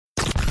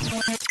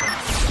And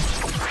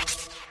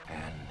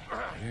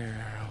here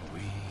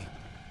we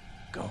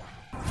go.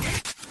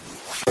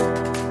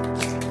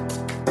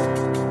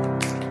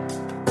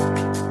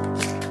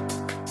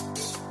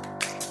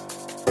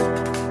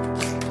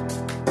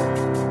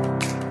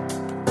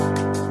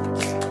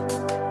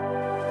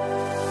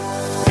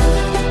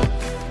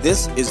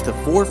 This is the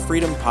For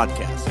Freedom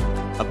Podcast,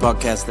 a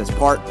podcast that's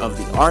part of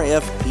the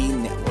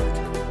RFP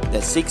network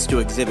that seeks to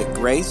exhibit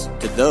grace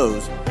to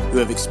those who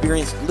have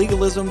experienced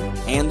legalism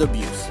and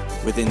abuse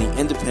within the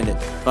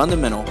independent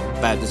fundamental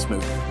Baptist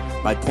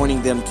movement by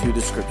pointing them to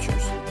the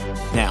Scriptures.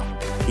 Now,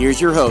 here's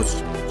your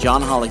hosts,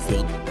 John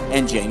Hollyfield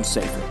and James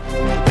Seyfried.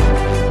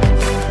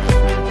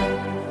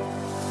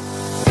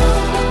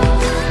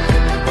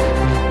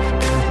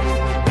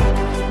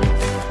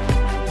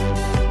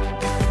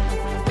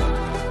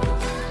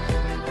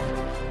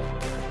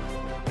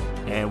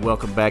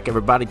 Welcome back,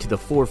 everybody, to the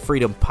For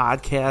Freedom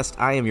Podcast.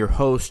 I am your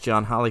host,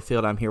 John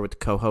Hollyfield. I'm here with the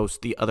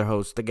co-host, the other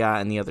host, the guy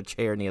in the other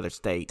chair in the other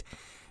state,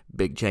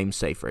 Big James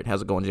Seyfried.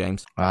 How's it going,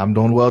 James? I'm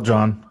doing well,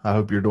 John. I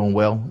hope you're doing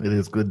well. It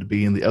is good to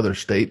be in the other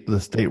state, the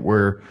state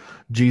where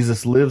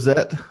Jesus lives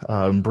at,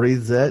 and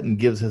breathes at, and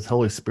gives his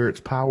Holy Spirit's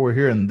power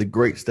here in the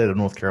great state of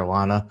North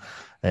Carolina.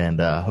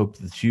 And I hope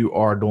that you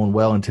are doing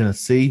well in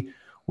Tennessee.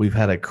 We've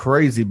had a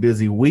crazy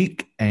busy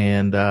week,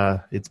 and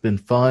it's been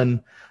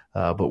fun,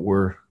 but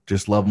we're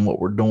just loving what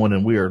we're doing,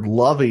 and we are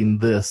loving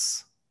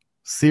this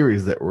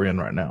series that we're in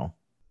right now.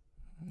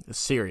 A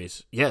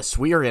series. Yes,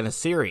 we are in a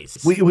series.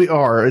 We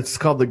are. It's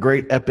called the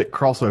Great Epic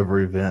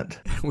Crossover Event.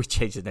 We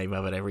change the name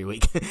of it every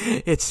week.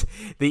 It's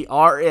the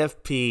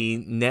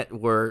RFP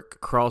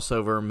Network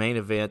Crossover Main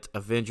Event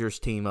Avengers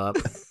Team Up.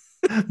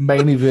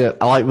 Main event.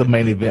 I like the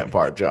main event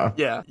part, John.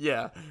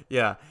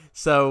 Yeah.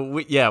 So,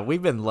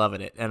 we've been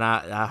loving it, and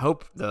I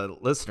hope the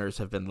listeners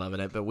have been loving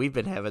it, but we've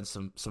been having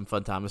some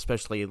fun time,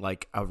 especially,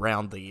 like,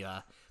 around the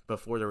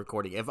before the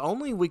recording. If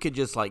only we could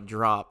just, like,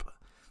 drop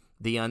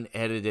the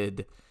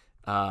unedited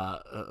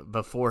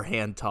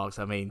beforehand talks.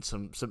 I mean,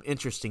 some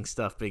interesting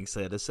stuff being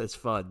said. It's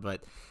fun,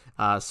 but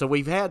so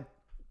we had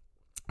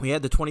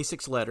the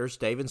 26 letters,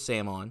 Dave and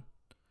Sam on,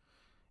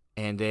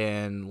 and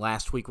then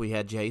last week we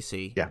had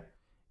JC. Yeah.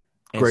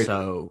 And great.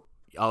 So,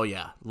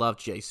 loved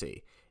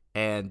JC.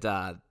 And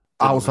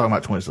I was talking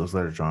about 26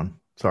 letters, John.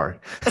 Sorry.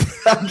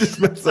 I'm just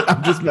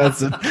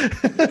messing.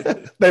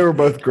 They were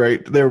both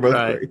great.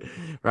 Great.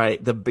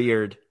 Right. The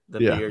beard.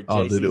 Beard.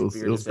 Oh, JC's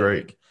dude, it was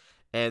great. Epic.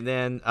 And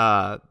then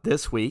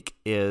this week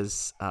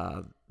is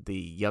the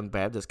Young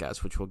Baptist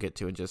guys, which we'll get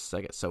to in just a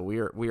second. So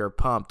we are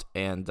pumped,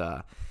 and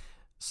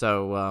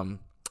so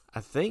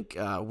I think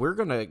we're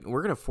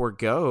gonna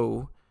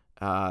forego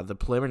the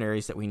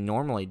preliminaries that we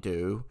normally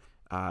do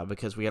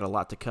because we had a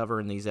lot to cover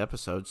in these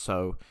episodes.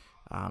 So.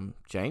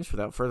 James,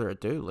 without further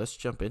ado, let's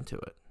jump into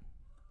it.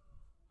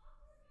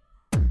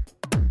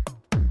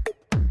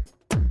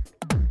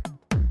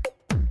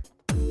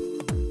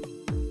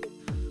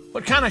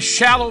 What kind of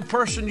shallow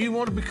person do you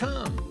want to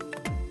become?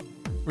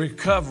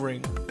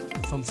 Recovering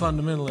from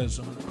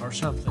fundamentalism or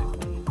something.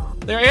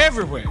 They're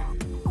everywhere.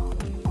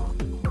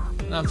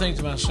 And I think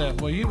to myself,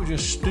 well, you were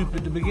just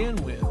stupid to begin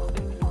with.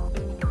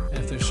 And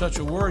if there's such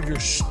a word, you're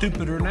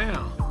stupider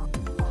now.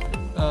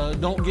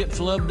 Don't get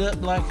flubbed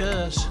up like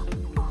us.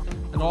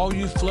 And all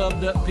you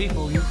flubbed up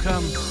people, you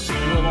come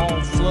and we'll all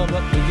flub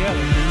up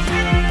together.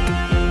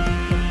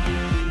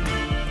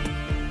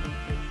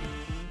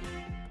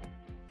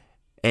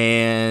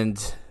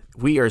 And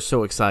we are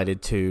so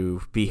excited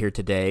to be here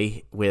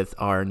today with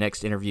our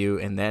next interview,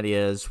 and that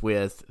is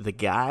with the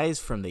guys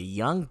from the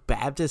Young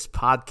Baptist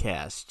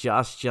Podcast,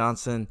 Josh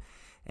Johnson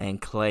and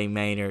Clay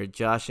Maynard.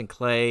 Josh and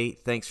Clay,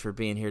 thanks for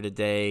being here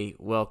today.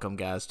 Welcome,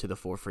 guys, to the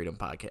For Freedom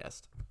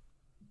Podcast.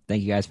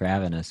 Thank you guys for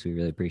having us. We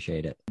really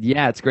appreciate it.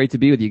 Yeah, it's great to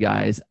be with you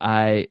guys.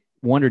 I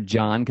wondered,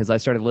 John, because I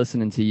started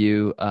listening to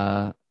you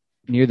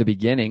near the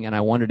beginning, and I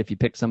wondered if you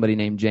picked somebody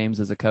named James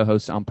as a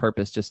co-host on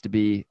purpose just to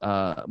be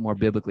more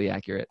biblically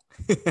accurate.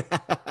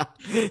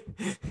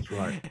 That's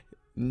right.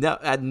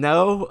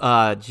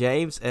 No,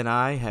 James and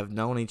I have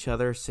known each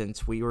other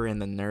since we were in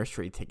the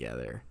nursery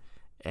together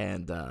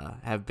and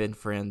have been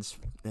friends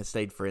and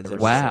stayed friends ever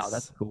since. Wow,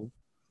 that's cool.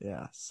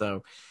 Yeah,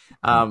 so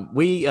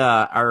we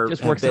are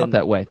just works out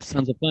that way.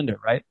 Sons of Thunder,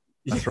 right?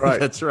 That's right.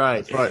 That's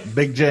right. That's right.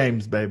 Big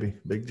James, baby.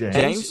 Big James.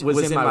 James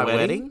was in my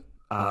wedding.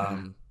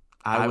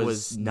 I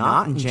was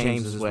not in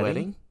James's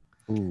wedding.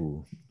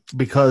 Ooh.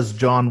 Because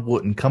John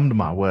wouldn't come to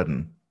my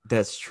wedding.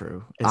 That's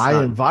true.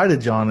 I invited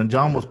John, and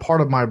John was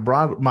part of my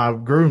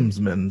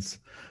groomsmen's,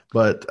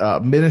 but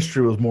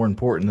ministry was more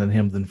important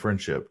than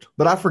friendship.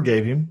 But I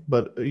forgave him.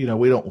 But we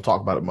don't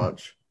talk about it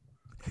much.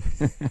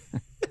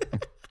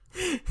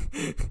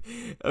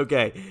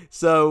 Okay,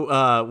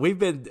 so we've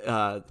been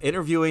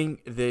interviewing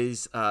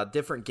these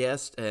different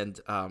guests, and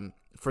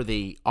for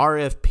the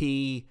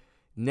RFP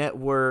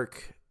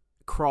Network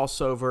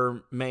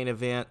crossover main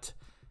event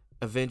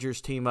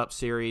Avengers Team Up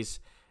series,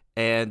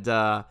 and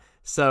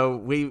So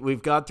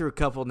we've gone through a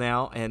couple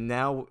now,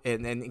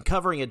 and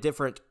covering a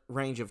different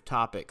range of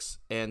topics,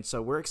 and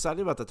so we're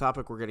excited about the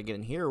topic we're going to get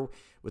in here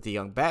with the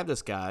Young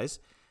Baptist guys.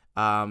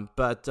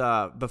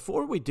 But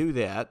before we do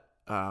that,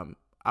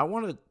 I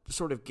want to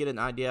sort of get an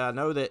idea. I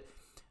know that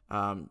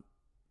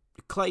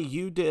Clay,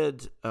 you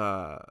did.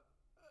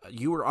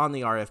 You were on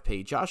the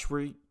RFP. Josh,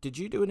 did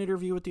you do an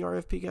interview with the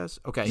RFP guys?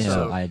 Okay, No,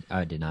 so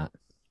I did not.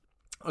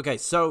 okay,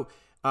 so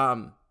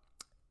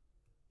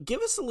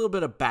give us a little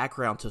bit of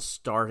background to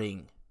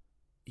starting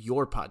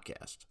your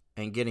podcast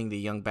and getting the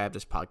Young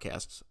Baptist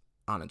podcasts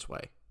on its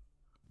way.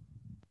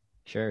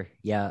 Sure.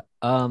 Yeah.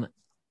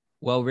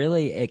 Well,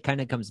 really, it kind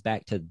of comes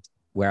back to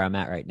where I'm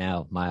at right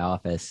now, my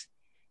office.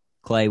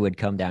 Clay would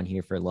come down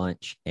here for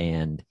lunch,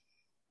 and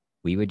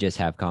we would just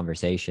have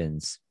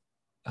conversations.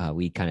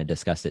 We kind of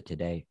discussed it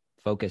today,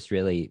 focused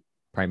really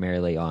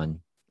primarily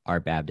on our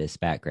Baptist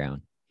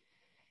background,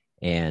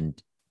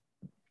 and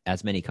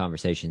as many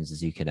conversations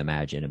as you can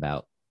imagine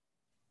about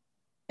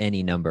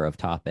any number of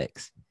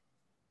topics.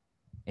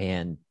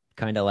 And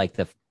kind of like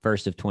the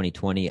first of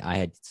 2020,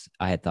 I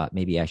had thought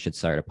maybe I should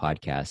start a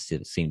podcast.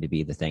 It seemed to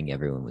be the thing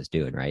everyone was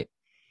doing, right?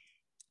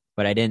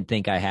 But I didn't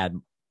think I had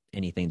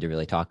anything to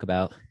really talk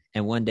about.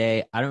 And one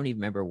day, I don't even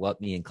remember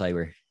what me and Clay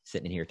were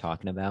sitting here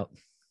talking about,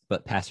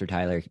 but Pastor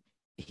Tyler,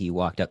 he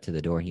walked up to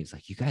the door and he was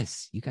like, you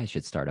guys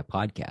should start a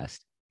podcast.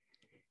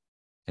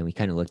 And we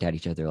kind of looked at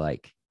each other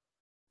like,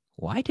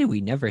 why did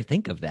we never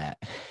think of that?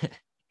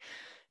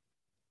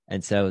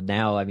 And so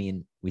now, I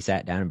mean, we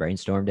sat down and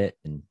brainstormed it,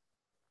 and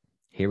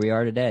here we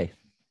are today.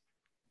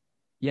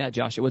 Yeah,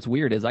 Josh, what's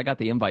weird is I got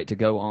the invite to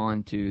go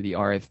on to the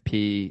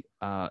RFP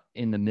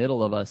in the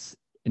middle of us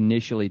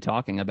initially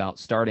talking about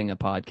starting a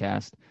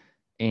podcast.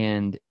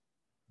 And,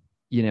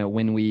 you know,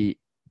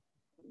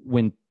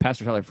 when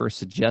Pastor Tyler first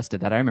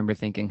suggested that, I remember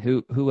thinking,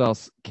 who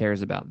else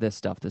cares about this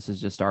stuff? This is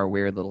just our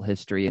weird little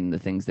history and the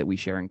things that we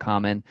share in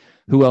common.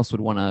 Who else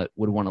would want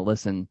to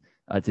listen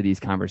to these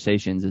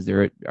conversations?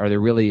 Are there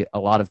really a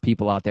lot of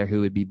people out there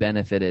who would be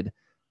benefited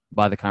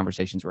by the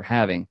conversations we're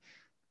having?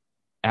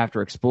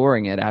 After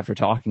exploring it, after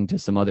talking to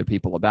some other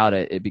people about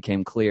it, it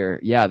became clear,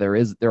 yeah, there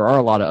are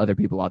a lot of other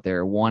people out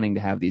there wanting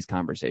to have these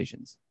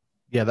conversations.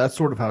 Yeah, that's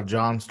sort of how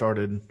John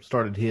started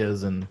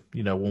his. And,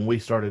 you know, when we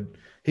started,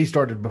 he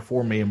started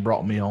before me and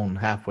brought me on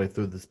halfway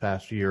through this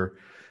past year.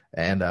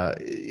 And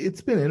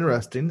it's been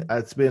interesting.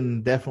 It's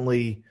been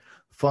definitely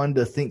fun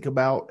to think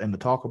about and to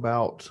talk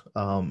about.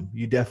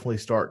 You definitely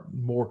start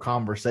more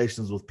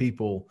conversations with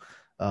people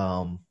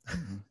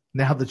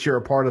now that you're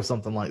a part of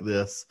something like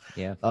this.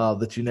 Yeah.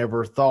 That you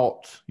never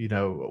thought. You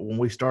know, when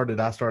we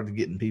started, I started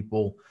getting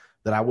people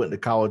that I went to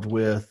college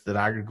with, that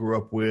I grew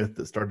up with,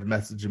 that started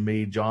messaging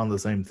me. John, the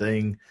same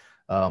thing.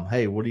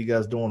 Hey, what are you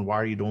guys doing? Why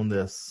are you doing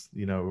this?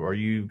 You know, are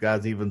you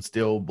guys even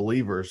still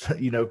believers?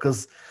 You know,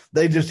 because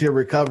they just hear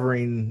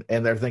recovering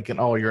and they're thinking,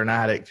 oh, you're an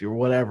addict, you're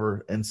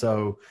whatever. And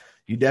so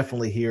you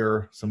definitely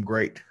hear some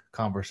great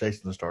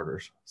conversation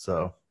starters.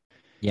 So,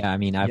 yeah, I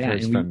mean, I've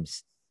heard from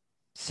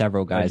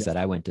several guys that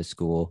I went to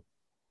school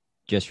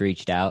just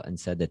reached out and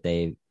said that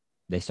they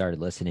started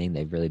listening.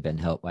 They've really been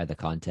helped by the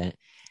content.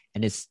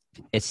 And it's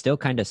still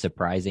kind of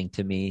surprising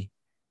to me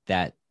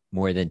that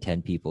more than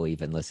 10 people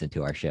even listen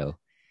to our show.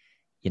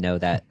 You know,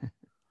 that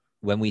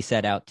when we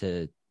set out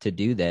to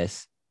do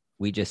this,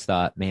 we just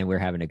thought, man, we're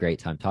having a great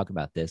time talking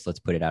about this. Let's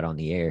put it out on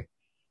the air.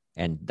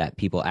 And that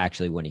people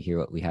actually want to hear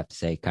what we have to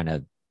say,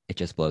 it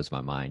just blows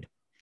my mind.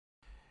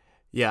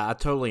 Yeah, I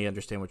totally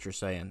understand what you're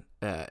saying.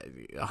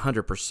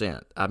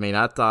 100%. I mean,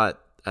 I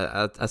thought,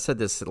 I said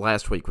this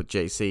last week with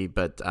JC,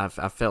 but I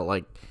felt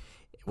like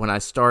when I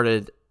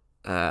started,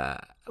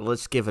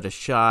 let's give it a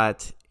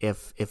shot.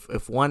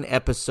 If one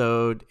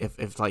episode,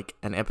 if like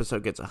an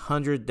episode gets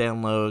 100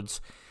 downloads,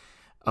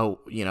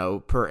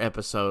 per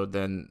episode,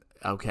 then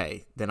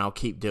okay, then I'll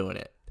keep doing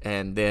it.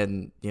 And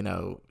then, you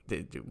know,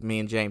 me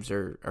and James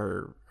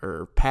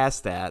are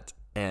past that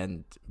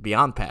and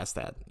beyond past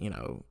that, you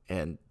know,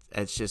 and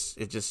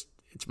it's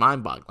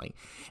mind boggling.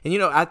 And, you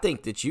know, I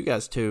think that you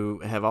guys too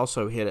have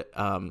also hit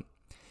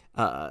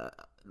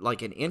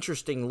like an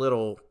interesting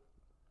little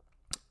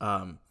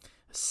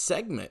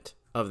segment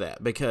of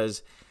that,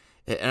 because,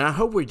 and I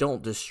hope we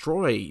don't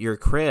destroy your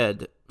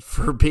cred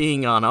for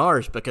being on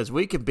ours, because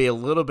we could be a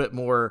little bit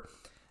more,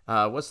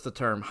 what's the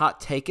term, hot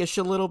take-ish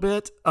a little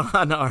bit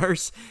on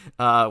ours.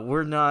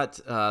 We're not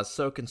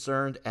so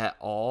concerned at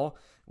all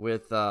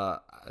with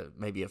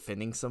maybe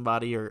offending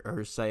somebody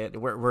or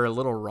saying we're a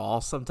little raw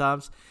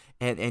sometimes.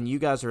 And you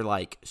guys are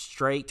like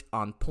straight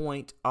on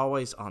point,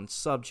 always on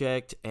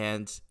subject,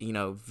 and, you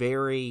know,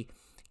 very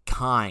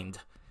kind,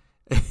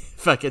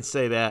 if I could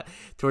say that,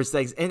 towards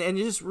things, and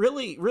just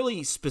really,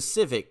 really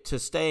specific to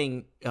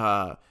staying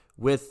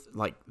with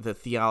like the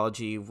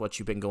theology of what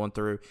you've been going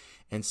through.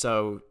 And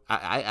so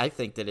I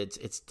think that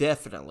it's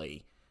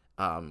definitely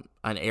an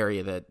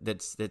area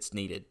that's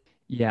needed.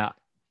 Yeah,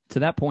 to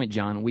that point,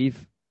 John,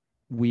 we've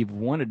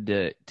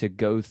wanted to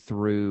go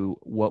through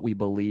what we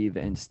believe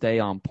and stay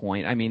on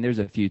point. I mean, there's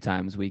a few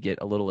times we get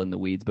a little in the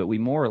weeds, but we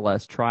more or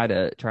less try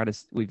to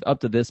we've up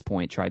to this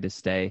point tried to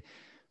stay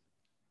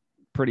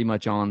pretty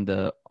much on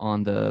the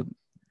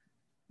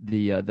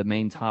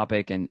main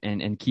topic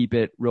and keep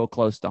it real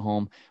close to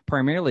home,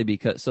 primarily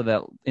because so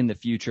that in the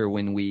future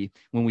when we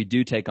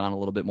do take on a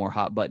little bit more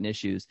hot button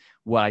issues,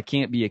 what I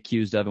can't be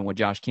accused of and what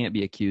Josh can't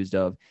be accused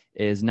of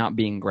is not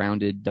being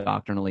grounded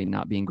doctrinally,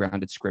 not being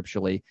grounded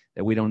scripturally,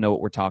 that we don't know what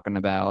we're talking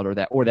about, or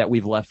that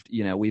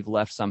we've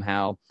left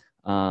somehow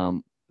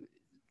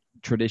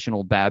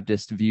traditional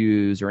Baptist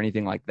views or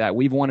anything like that.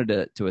 We've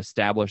wanted to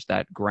establish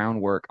that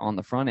groundwork on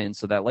the front end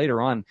so that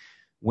later on,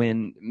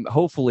 when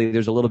hopefully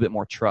there's a little bit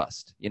more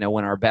trust,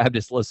 when our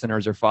Baptist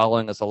listeners are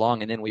following us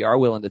along and then we are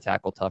willing to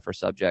tackle tougher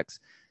subjects,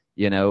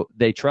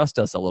 they trust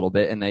us a little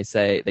bit and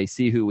they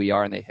see who we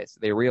are and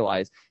they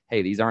realize,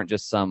 hey, these aren't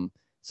just some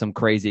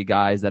crazy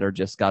guys that are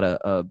just got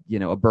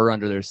a burr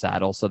under their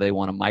saddle. So they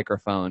want a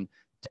microphone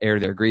to air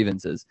their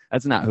grievances.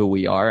 That's not who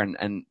we are.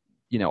 And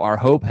our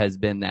hope has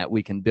been that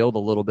we can build a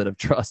little bit of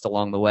trust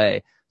along the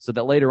way so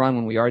that later on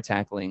when we are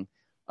tackling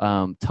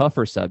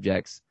tougher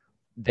subjects,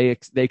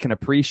 they can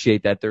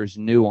appreciate that there's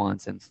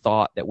nuance and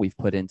thought that we've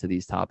put into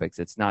these topics.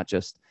 It's not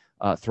just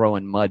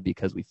throwing mud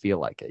because we feel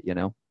like it,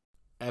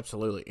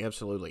 Absolutely.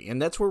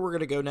 And that's where we're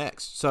going to go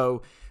next.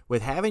 So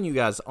with having you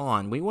guys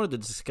on, we wanted to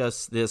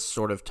discuss this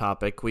sort of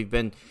topic. We've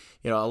been,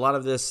 a lot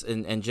of this,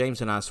 and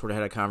James and I sort of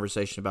had a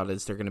conversation about it.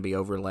 Is there going to be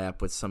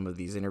overlap with some of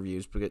these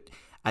interviews? But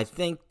I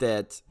think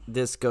that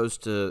this goes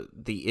to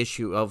the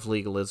issue of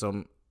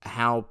legalism,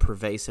 how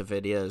pervasive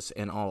it is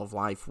in all of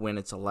life when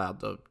it's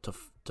allowed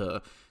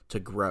to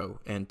grow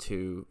and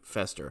to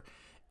fester.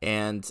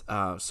 And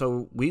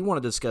so we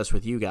want to discuss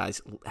with you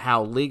guys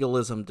how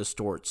legalism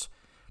distorts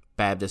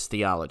Baptist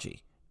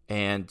theology.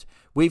 And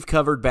we've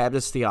covered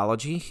Baptist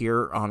theology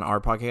here on our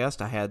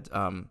podcast. I had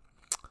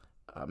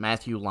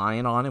Matthew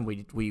Lyon on, and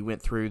we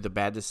went through the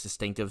Baptist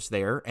distinctives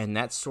there. And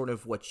that's sort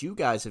of what you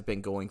guys have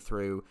been going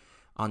through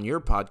on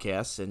your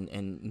podcasts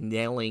and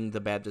nailing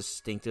the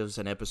Baptist distinctives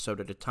an episode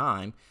at a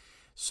time.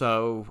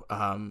 So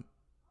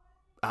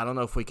I don't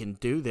know if we can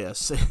do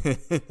this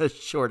in a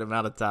short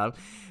amount of time,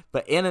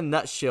 but in a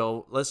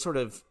nutshell, let's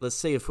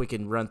see if we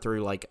can run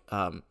through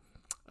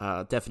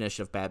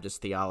definition of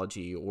Baptist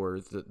theology or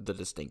the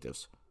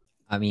distinctives.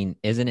 I mean,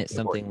 isn't it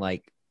something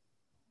like,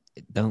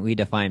 don't we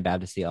define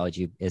Baptist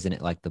theology? Isn't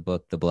it like the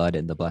book, the blood,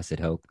 and the blessed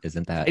hope?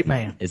 Isn't that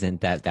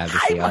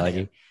Baptist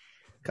theology?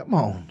 Come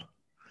on.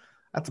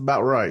 That's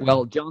about right.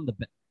 Well, John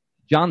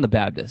the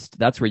Baptist,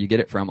 that's where you get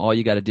it from. All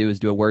you got to do is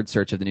do a word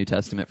search of the New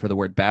Testament for the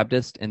word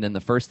Baptist, and then the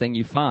first thing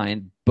you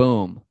find,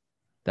 boom,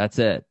 that's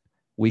it.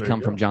 We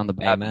come from John the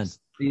Baptist.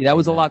 See, that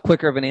was a lot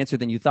quicker of an answer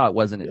than you thought,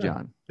 wasn't it,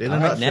 John? In a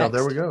nutshell,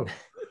 there we go.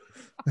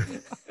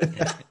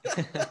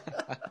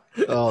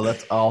 Oh,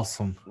 that's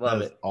awesome.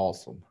 Love it.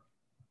 Awesome.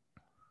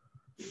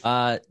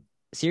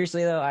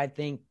 Seriously, though, I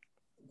think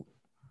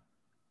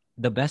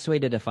the best way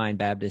to define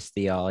Baptist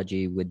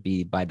theology would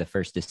be by the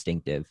first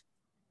distinctive,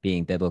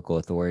 being biblical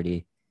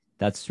authority.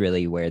 That's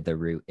really where the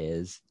root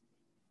is,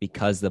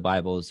 because the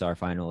Bible is our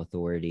final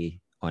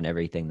authority on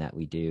everything that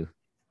we do.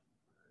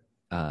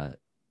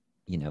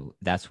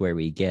 That's where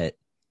we get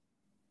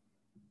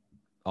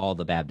all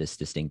the Baptist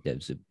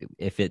distinctives.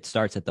 If it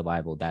starts at the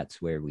Bible,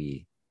 that's where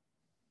we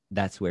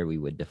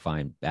would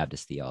define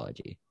Baptist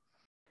theology.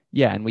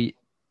 Yeah, and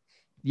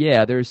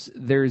there's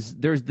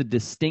the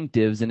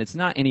distinctives, and it's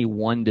not any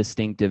one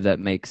distinctive that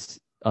makes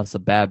us a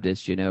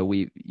Baptist. There's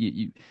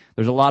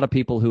a lot of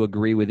people who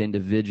agree with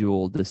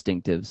individual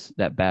distinctives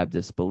that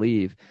Baptists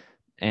believe,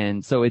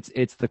 and so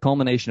it's the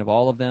culmination of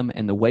all of them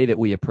and the way that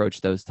we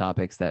approach those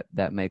topics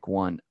that make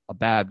one a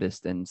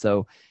Baptist. And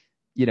so,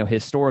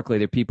 historically,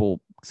 there people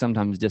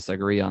sometimes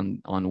disagree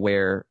on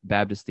where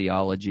Baptist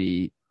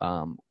theology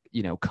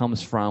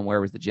comes from,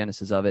 where was the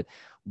genesis of it,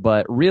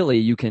 but really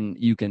you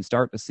can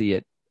start to see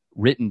it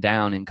written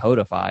down and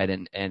codified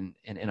and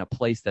in a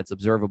place that's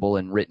observable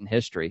in written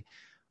history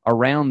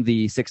around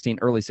the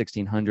early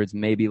 1600s,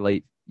 maybe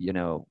late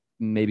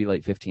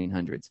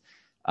 1500s.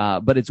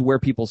 But it's where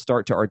people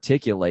start to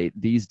articulate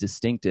these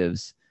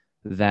distinctives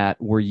that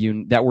were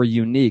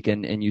unique,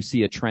 and you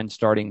see a trend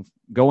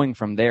going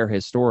from there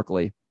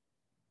historically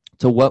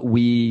to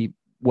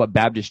what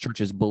Baptist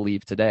churches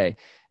believe today.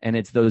 And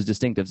it's those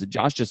distinctives.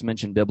 Josh just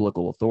mentioned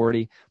biblical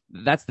authority.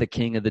 That's the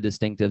king of the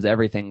distinctives.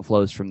 Everything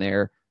flows from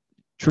there.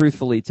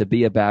 Truthfully, to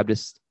be a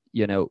Baptist,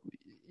 the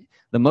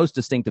most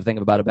distinctive thing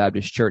about a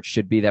Baptist church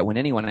should be that when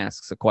anyone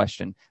asks a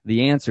question,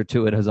 the answer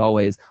to it is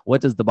always,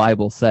 what does the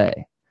Bible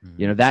say?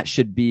 Mm-hmm. That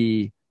should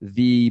be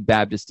the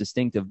Baptist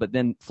distinctive. But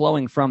then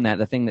flowing from that,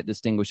 the thing that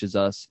distinguishes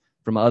us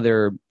from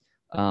other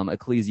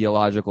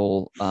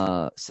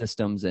ecclesiological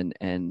systems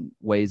and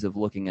ways of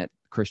looking at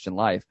Christian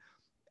life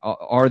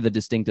are the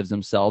distinctives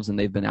themselves, and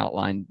they've been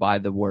outlined by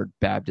the word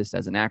Baptist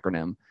as an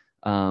acronym.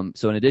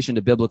 So in addition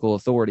to biblical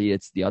authority,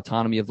 it's the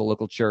autonomy of the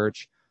local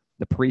church,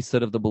 the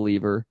priesthood of the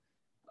believer.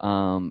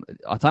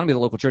 Autonomy of the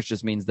local church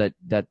just means that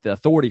the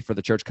authority for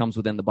the church comes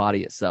within the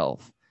body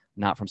itself,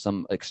 not from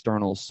some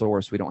external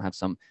source. We don't have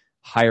some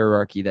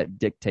hierarchy that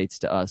dictates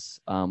to us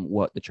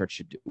what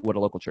a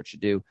local church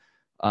should do.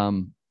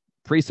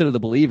 Priesthood of the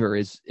believer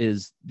is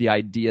the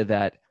idea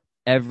that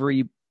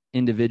every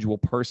individual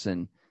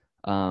person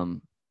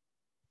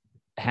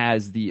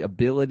has the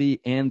ability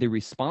and the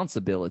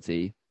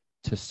responsibility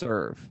to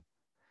serve,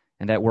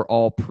 and that we're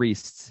all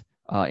priests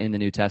in the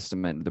New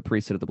Testament, the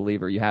priesthood of the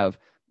believer. You have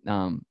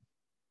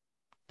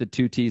the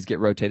two T's get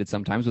rotated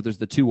sometimes, but there's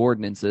the two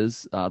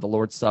ordinances, the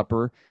Lord's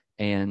Supper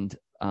and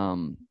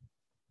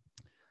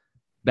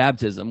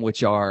baptism,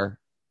 which are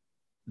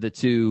the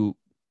two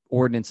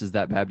ordinances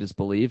that Baptists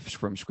believe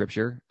from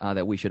Scripture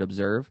that we should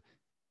observe.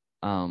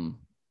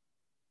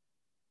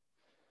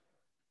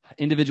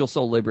 Individual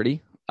soul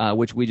liberty,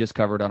 which we just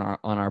covered on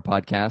our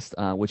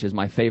podcast, which is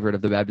my favorite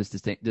of the Baptist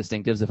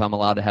distinctives, if I'm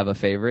allowed to have a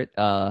favorite.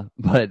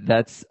 But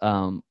that's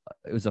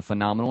it was a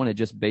phenomenal one. It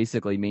just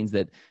basically means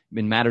that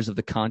in matters of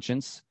the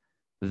conscience,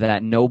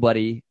 that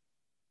nobody,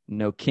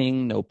 no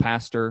king, no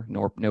pastor,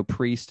 no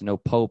priest, no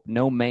pope,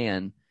 no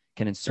man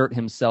can insert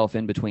himself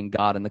in between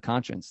God and the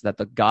conscience. That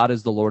the God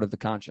is the Lord of the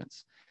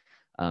conscience.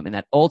 And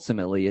that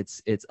ultimately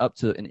it's up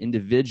to an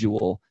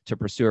individual to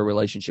pursue a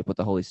relationship with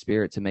the Holy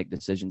Spirit to make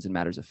decisions in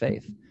matters of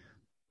faith.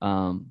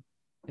 And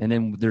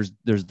then there's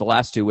the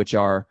last two, which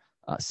are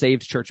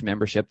saved church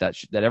membership, that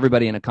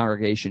everybody in a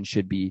congregation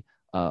should be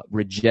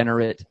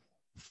regenerate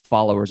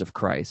followers of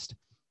Christ.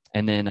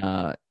 And then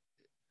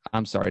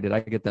I'm sorry, did I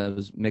get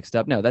those mixed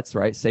up? No, that's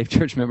right, saved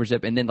church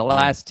membership. And then the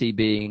last T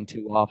being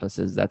two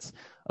offices, that's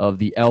of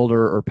the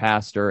elder or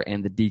pastor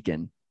and the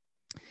deacon.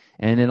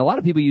 And then a lot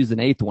of people use an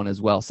eighth one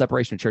as well,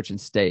 separation of church and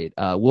state.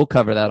 We'll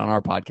cover that on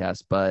our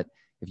podcast, but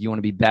if you want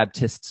to be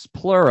Baptists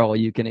plural,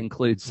 you can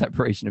include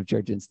separation of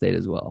church and state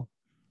as well.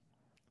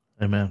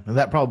 Amen. And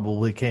that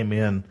probably came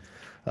in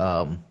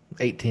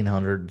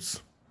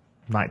 1800s,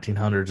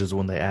 1900s is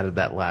when they added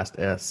that last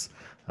S,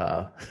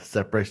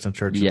 separation of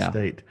church and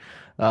state.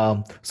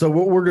 So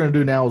what we're going to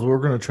do now is we're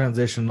going to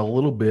transition a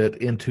little bit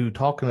into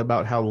talking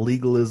about how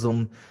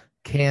legalism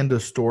can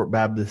distort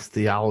Baptist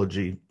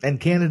theology. And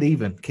can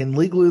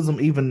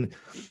legalism even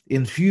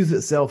infuse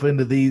itself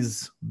into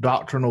these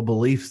doctrinal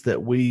beliefs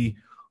that we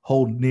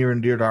hold near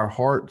and dear to our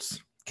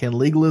hearts? Can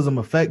legalism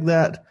affect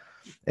that?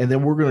 And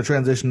then we're going to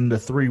transition into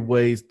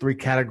three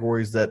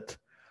categories that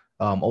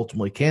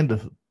ultimately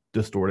can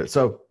distort it.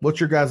 So what's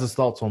your guys'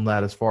 thoughts on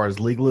that as far as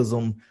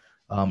legalism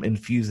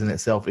infusing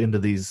itself into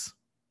these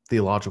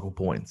theological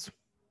points?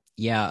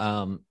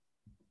 Yeah,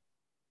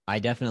 I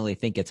definitely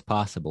think it's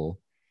possible,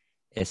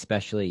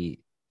 especially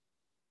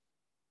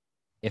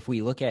if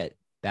we look at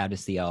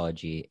Baptist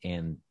theology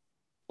and,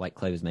 like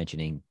Clay was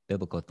mentioning,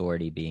 biblical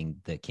authority being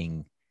the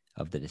king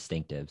of the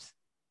distinctives,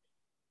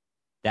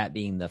 that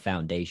being the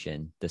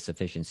foundation, the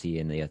sufficiency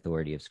and the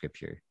authority of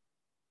Scripture.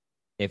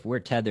 If we're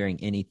tethering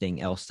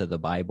anything else to the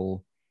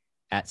Bible,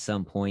 at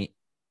some point,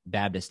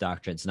 Baptist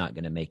doctrine's not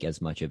going to make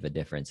as much of a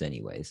difference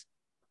anyways,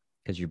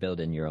 because you're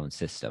building your own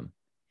system.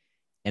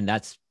 And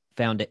that's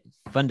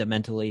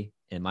fundamentally,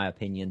 in my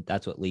opinion,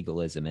 that's what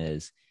legalism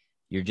is.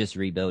 You're just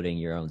rebuilding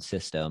your own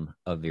system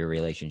of your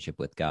relationship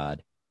with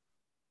God.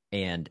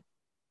 And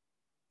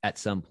at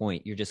some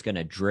point, you're just going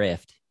to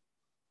drift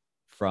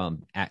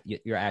from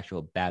your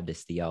actual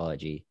Baptist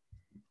theology.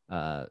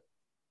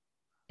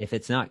 If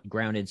it's not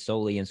grounded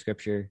solely in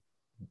Scripture,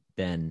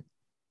 then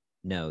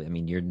no. I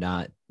mean, you're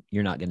not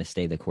going to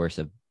stay the course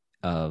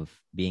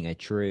of being a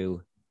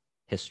true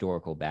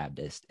historical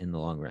Baptist in the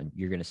long run.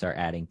 You're going to start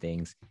adding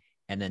things,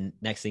 and then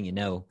next thing you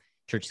know,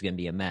 church is going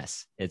to be a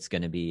mess. It's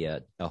going to be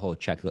a whole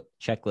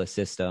checklist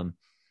system.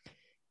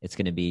 It's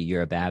going to be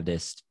you're a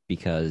Baptist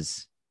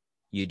because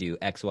you do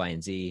X, Y,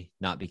 and Z,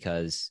 not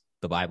because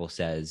the Bible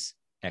says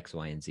X,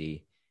 Y, and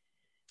Z.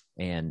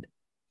 And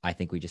I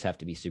think we just have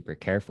to be super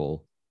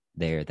careful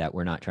there that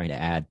we're not trying to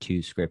add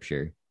to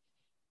Scripture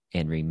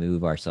and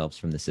remove ourselves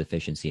from the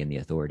sufficiency and the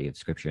authority of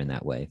Scripture in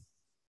that way.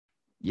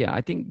 Yeah,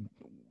 I think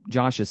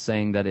Josh is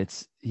saying that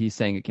he's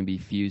saying it can be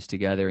fused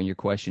together, and your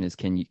question is,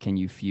 can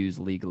you fuse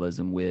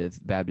legalism with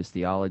Baptist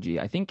theology?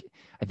 I think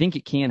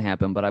it can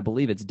happen, but I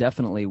believe it's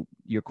definitely,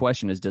 your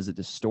question is, does it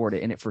distort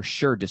it? And it for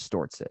sure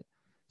distorts it.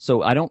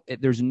 So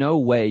there's no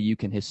way you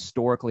can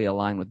historically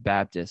align with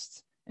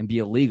Baptists and be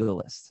a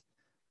legalist,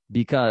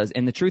 because,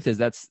 and the truth is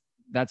that's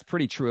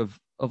pretty true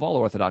of all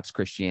Orthodox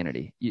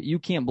Christianity. You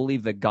can't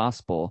believe the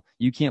gospel,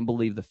 you can't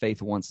believe the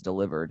faith once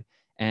delivered,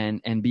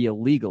 and be a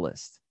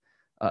legalist.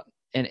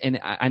 And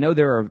I know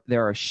there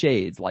are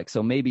shades, like,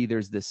 so maybe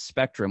there's this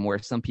spectrum where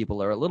some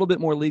people are a little bit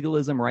more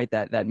legalism, right?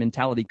 That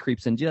mentality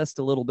creeps in just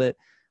a little bit,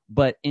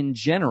 but in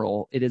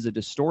general, it is a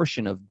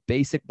distortion of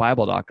basic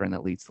Bible doctrine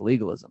that leads to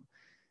legalism.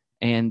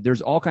 And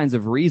there's all kinds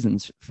of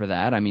reasons for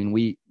that. I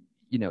mean,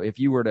 if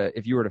you were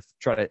to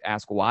try to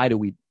ask why do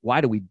we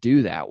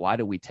do that? Why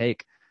do we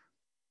take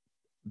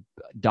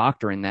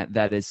doctrine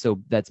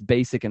that's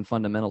basic and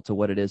fundamental to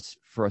what it is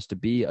for us to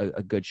be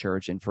a good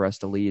church and for us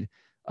to lead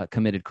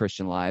committed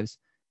Christian lives?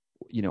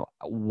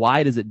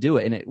 Why does it do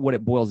it? And what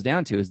it boils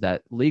down to is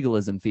that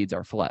legalism feeds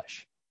our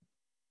flesh.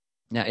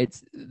 Now,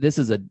 this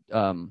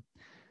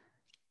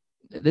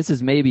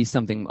is maybe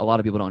something a lot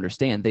of people don't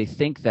understand. They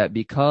think that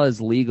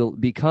because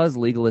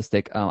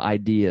legalistic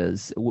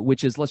ideas,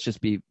 which is, let's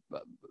just be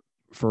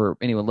for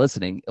anyone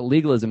listening,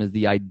 legalism is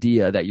the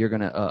idea that you're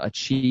going to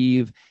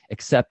achieve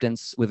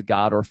acceptance with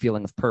God or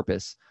feeling of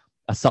purpose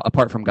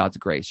apart from God's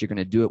grace. You're going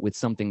to do it with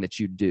something that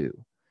you do.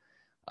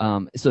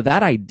 So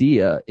that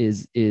idea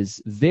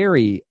is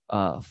very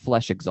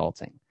flesh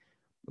exalting.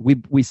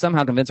 We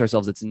somehow convince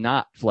ourselves it's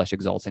not flesh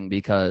exalting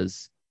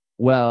because,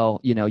 well,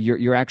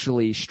 you're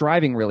actually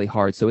striving really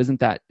hard. So isn't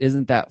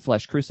that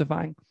flesh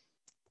crucifying?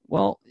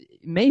 Well,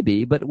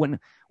 maybe, but when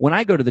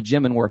I go to the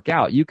gym and work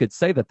out, you could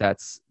say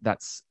that's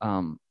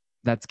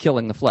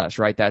killing the flesh,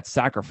 right? That's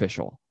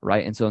sacrificial,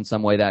 right? And so in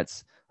some way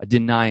that's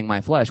denying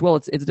my flesh. Well,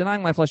 it's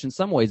denying my flesh in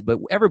some ways, but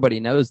everybody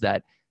knows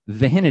that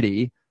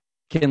vanity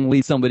can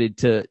lead somebody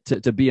to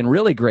be in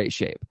really great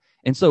shape.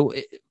 And so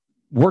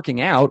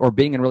working out or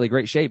being in really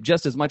great shape,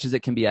 just as much as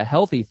it can be a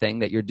healthy thing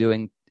that you're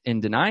doing in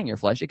denying your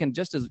flesh, it can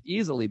just as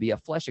easily be a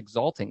flesh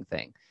exalting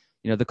thing.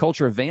 The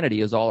culture of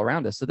vanity is all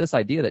around us. So this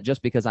idea that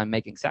just because I'm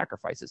making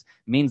sacrifices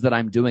means that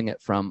I'm doing it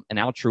from an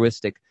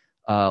altruistic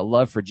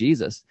love for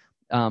Jesus,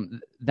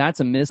 that's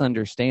a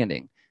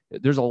misunderstanding.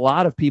 There's a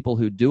lot of people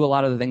who do a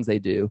lot of the things they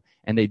do,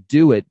 and they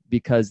do it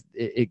because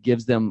it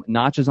gives them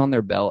notches on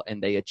their belt,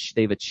 and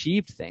they've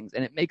achieved things,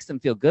 and it makes them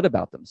feel good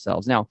about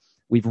themselves. Now,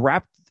 we've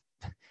wrapped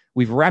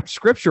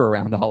Scripture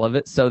around all of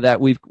it so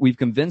that we've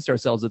convinced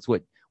ourselves it's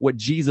what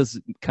Jesus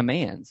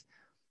commands.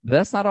 But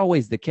that's not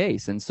always the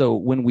case. And so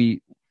when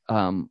we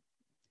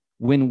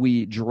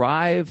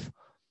drive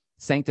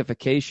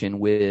sanctification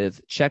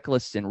with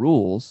checklists and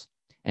rules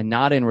and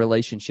not in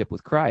relationship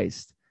with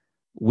Christ,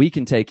 we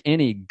can take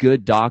any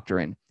good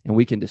doctrine and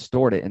we can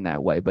distort it in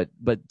that way. But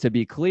to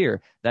be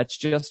clear, that's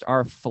just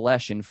our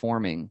flesh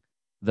informing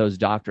those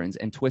doctrines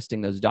and twisting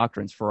those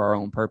doctrines for our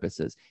own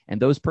purposes.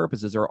 And those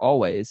purposes are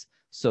always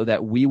so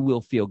that we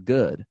will feel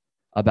good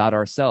about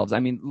ourselves. I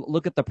mean,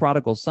 look at the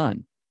prodigal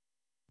son.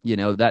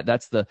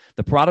 That's the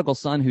prodigal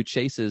son who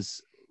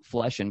chases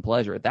flesh and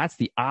pleasure. That's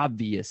the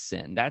obvious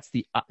sin. That's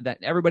that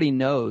everybody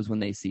knows when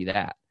they see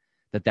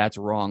that's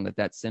wrong,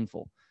 that's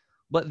sinful.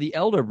 But the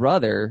elder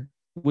brother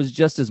was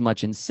just as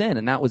much in sin,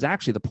 and that was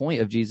actually the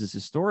point of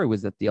Jesus' story,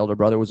 was that the elder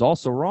brother was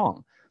also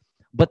wrong.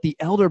 But the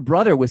elder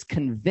brother was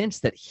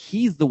convinced that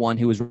he's the one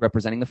who was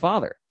representing the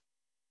father,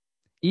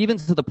 even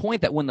to the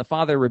point that when the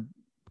father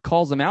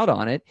calls him out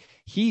on it,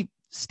 he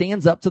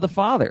stands up to the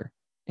father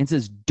and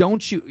says,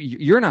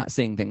 you're not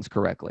saying things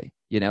correctly,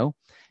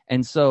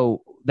 And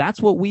so that's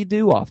what we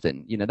do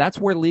often. That's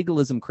where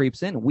legalism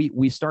creeps in.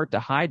 We start to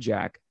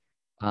hijack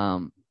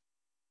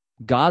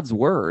God's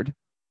word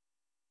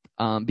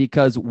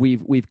because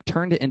we've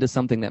turned it into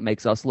something that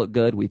makes us look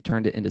good. We've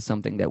turned it into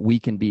something that we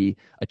can be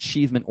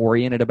achievement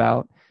oriented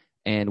about.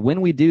 And when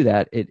we do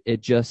that,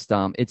 it just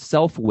it's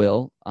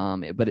self-will,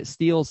 but it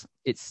steals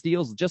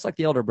just like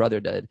the elder brother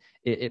did.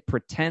 It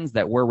pretends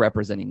that we're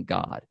representing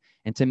God.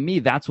 And to me,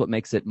 that's what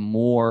makes it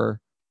more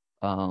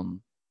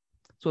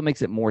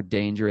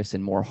dangerous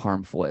and more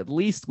harmful. At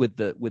least with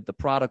the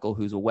prodigal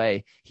who's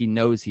away, he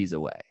knows he's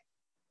away.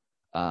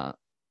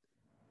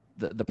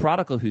 The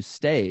prodigal who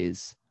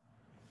stays,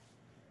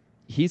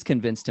 he's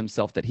convinced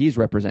himself that he's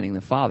representing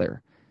the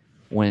father,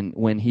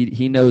 when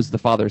he knows the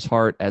father's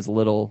heart as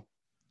little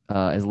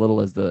as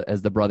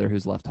the brother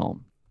who's left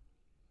home.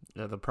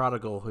 The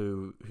prodigal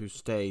who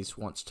stays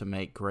wants to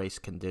make grace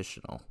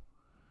conditional,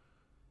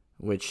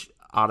 which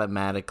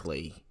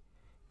automatically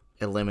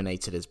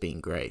eliminates it as being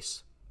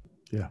grace.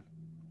 Yeah.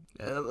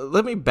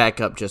 Let me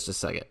back up just a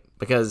second,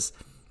 because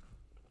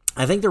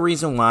I think the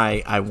reason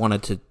why I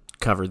wanted to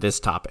cover this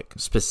topic,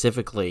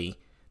 specifically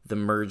the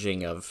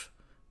merging of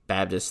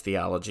Baptist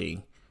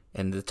theology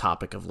and the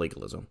topic of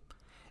legalism,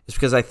 is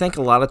because I think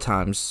a lot of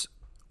times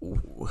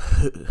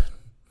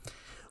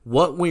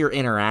what we are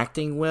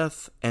interacting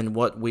with and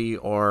what we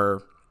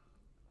are,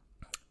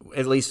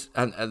 at least,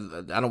 I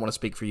don't want to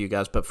speak for you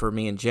guys, but for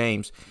me and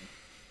James,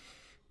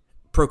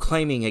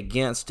 proclaiming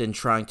against and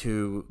trying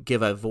to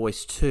give a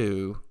voice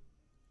to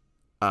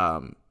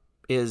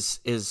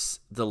is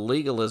the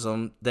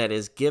legalism that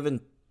is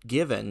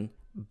given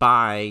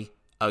by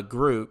a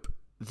group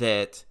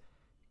that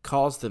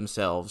calls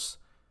themselves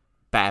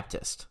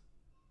Baptist,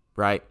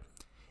 right?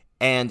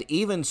 And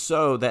even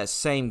so, that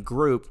same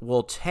group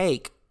will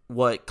take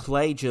what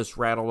Clay just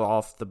rattled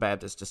off, the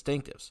Baptist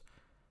distinctives,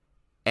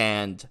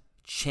 and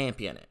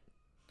champion it.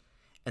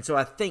 And so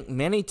I think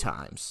many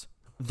times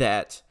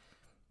that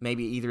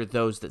maybe either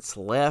those that's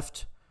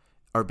left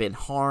or been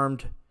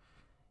harmed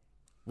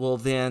will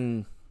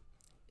then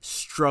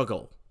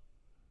struggle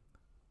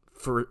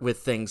with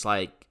things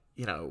like,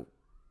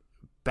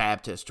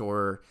 Baptist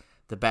or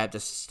the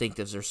Baptist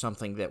distinctives are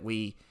something that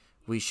we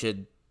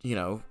should,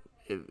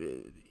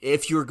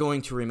 if you're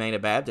going to remain a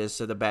Baptist,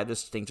 so the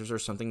Baptist distinctives are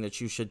something that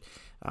you should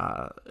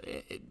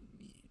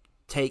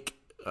take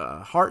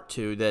heart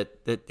to, that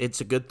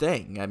it's a good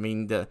thing. I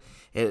mean,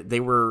 they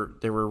were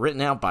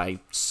written out by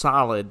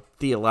solid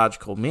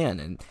theological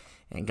men,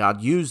 and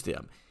God used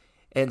them.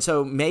 And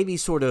so maybe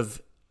sort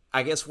of,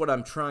 I guess what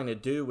I'm trying to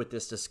do with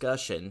this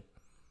discussion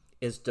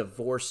is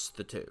divorce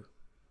the two,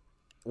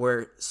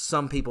 where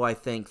some people, I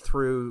think,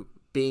 through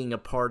being a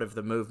part of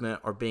the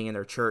movement or being in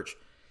their church,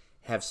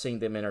 have seen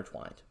them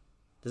intertwined.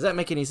 Does that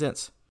make any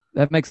sense?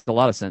 That makes a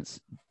lot of sense,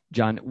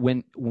 John.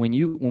 When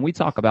we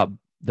talk about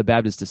the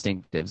Baptist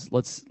distinctives,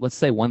 let's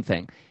say one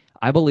thing.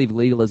 I believe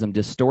legalism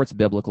distorts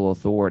biblical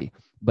authority,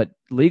 but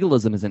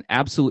legalism is an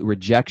absolute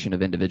rejection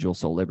of individual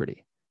soul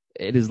liberty.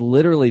 It is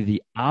literally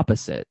the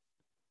opposite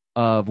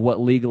of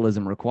what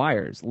legalism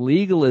requires.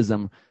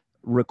 Legalism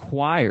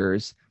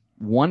requires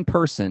one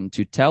person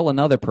to tell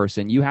another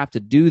person, you have to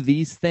do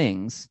these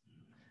things,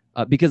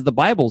 because the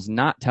Bible's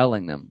not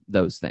telling them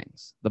those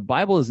things. The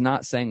Bible is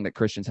not saying that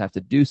Christians have to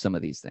do some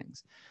of these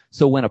things.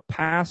 So when a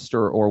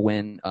pastor or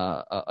when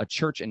a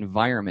church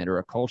environment or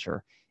a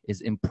culture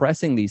is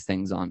impressing these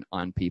things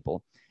on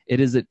people,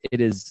 it is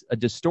a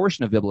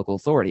distortion of biblical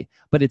authority,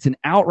 but it's an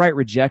outright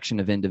rejection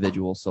of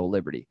individual soul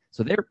liberty.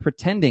 So they're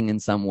pretending in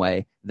some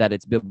way that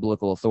it's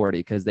biblical authority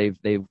because they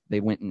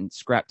went and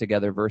scrapped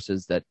together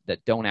verses that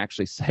don't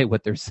actually say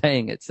what they're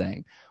saying it's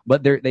saying,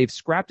 but they've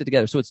scrapped it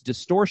together. So it's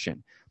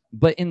distortion.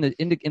 But in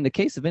the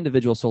case of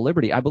individual soul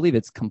liberty, I believe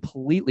it's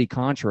completely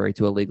contrary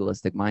to a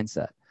legalistic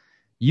mindset.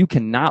 You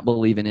cannot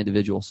believe in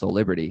individual soul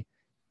liberty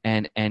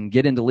and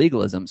get into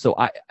legalism. So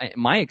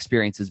my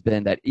experience has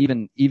been that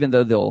even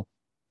though they'll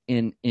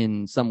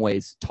in some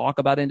ways talk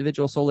about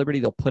individual soul liberty,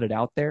 they'll put it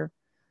out there.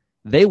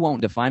 They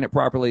won't define it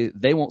properly.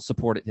 They won't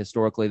support it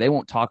historically. They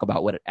won't talk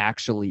about what it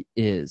actually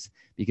is,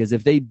 because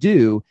if they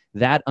do,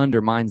 that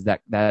undermines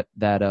that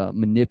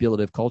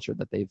manipulative culture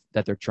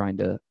that they're trying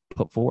to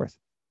put forth.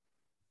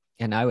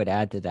 And I would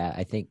add to that,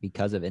 I think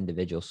because of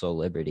individual soul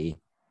liberty,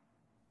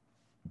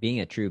 being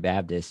a true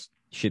Baptist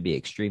should be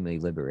extremely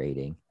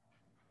liberating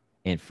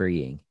and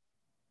freeing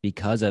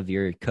because of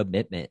your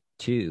commitment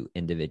to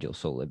individual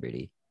soul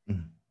liberty,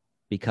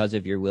 because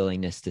of your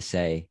willingness to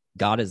say,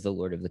 God is the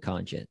Lord of the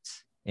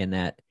conscience,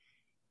 and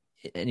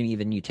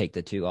even you take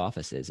the two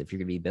offices. If you're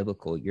going to be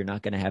biblical, you're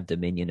not going to have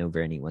dominion over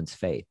anyone's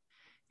faith.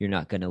 You're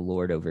not going to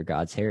lord over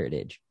God's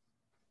heritage.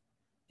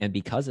 And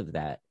because of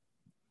that,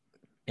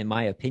 in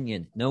my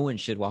opinion, no one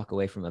should walk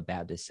away from a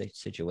Baptist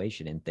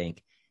situation and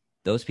think,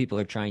 those people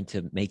are trying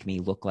to make me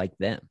look like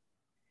them.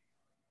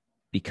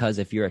 Because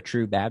if you're a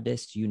true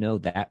Baptist, you know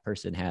that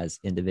person has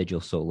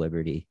individual soul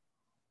liberty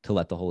to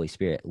let the Holy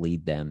Spirit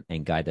lead them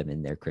and guide them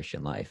in their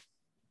Christian life.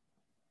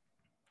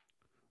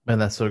 Man,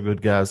 that's so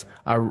good, guys.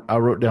 I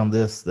wrote down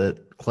this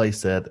that Clay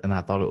said, and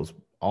I thought it was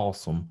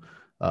awesome.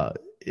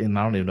 And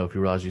I don't even know if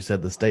you realize you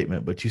said the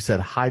statement, but you said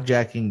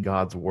hijacking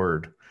God's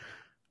word.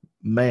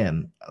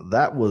 Man,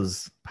 that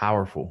was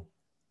powerful.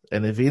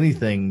 And if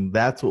anything,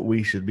 that's what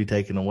we should be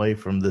taking away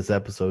from this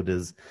episode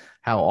is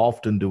how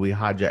often do we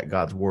hijack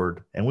God's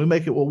word and we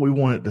make it what we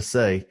want it to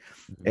say.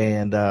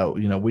 And,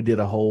 we did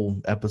a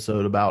whole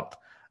episode about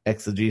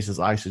exegesis,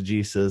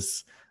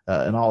 eisegesis,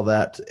 and all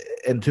that.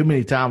 And too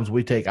many times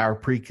we take our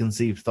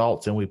preconceived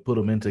thoughts and we put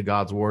them into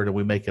God's word and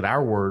we make it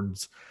our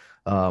words.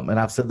 And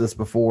I've said this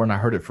before and I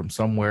heard it from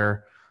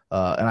somewhere.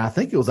 And I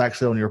think it was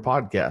actually on your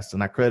podcast,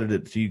 and I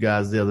credited it to you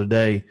guys the other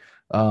day,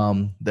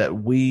 that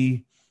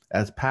we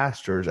as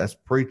pastors, as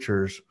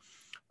preachers,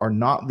 are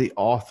not the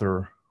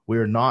author. We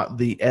are not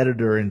the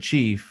editor in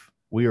chief.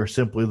 We are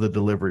simply the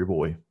delivery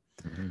boy.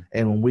 Mm-hmm.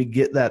 And when we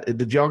get that,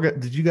 did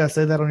you guys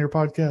say that on your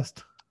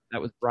podcast?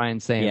 That was Brian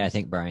saying. Yeah, I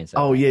think Brian said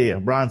that. Yeah.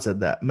 Brian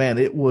said that. Man,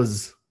 it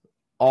was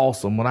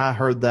awesome. When I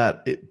heard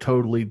that, it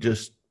totally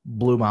just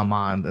blew my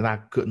mind, and I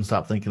couldn't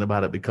stop thinking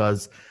about it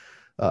because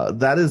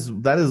that is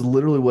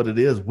literally what it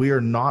is. We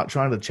are not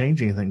trying to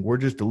change anything. We're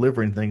just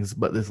delivering things.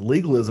 But this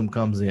legalism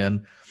comes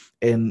in,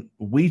 and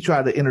we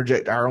try to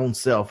interject our own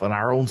self and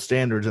our own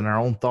standards and our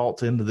own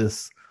thoughts into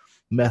this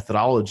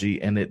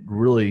methodology, and it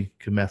really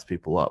can mess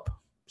people up.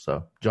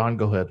 So, John,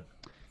 go ahead.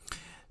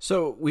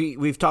 So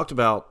we've talked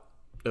about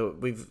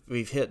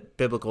we've hit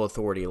biblical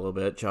authority a little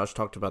bit. Josh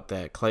talked about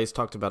that. Clay's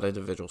talked about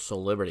individual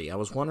soul liberty. I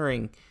was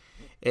wondering.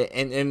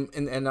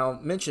 And I'll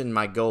mention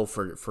my goal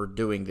for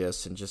doing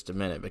this in just a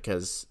minute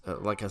because,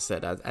 like I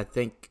said, I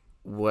think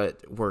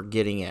what we're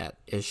getting at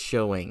is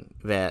showing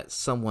that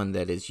someone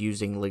that is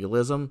using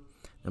legalism,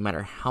 no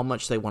matter how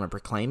much they want to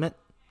proclaim it,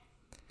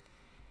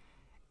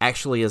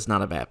 actually is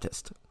not a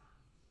Baptist.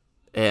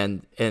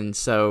 And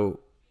so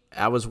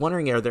I was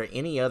wondering, are there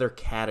any other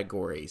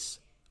categories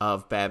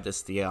of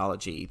Baptist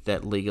theology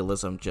that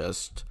legalism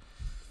just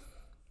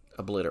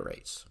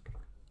obliterates?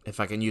 If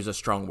I can use a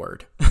strong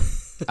word.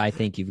 I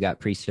think you've got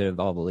priesthood of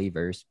all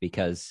believers,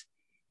 because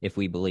if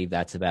we believe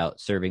that's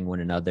about serving one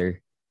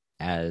another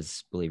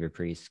as believer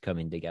priests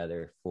coming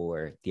together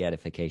for the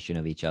edification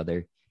of each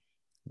other,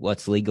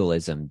 what's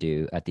legalism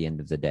do at the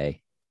end of the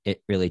day?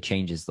 It really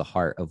changes the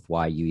heart of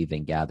why you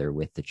even gather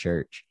with the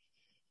church.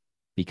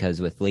 Because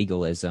with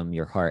legalism,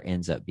 your heart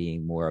ends up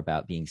being more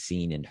about being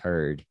seen and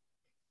heard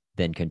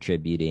than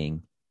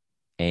contributing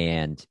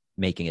and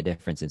making a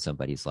difference in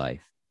somebody's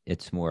life.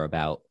 It's more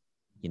about,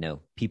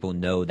 people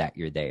know that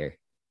you're there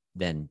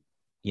than,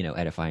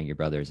 edifying your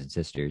brothers and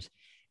sisters.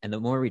 And the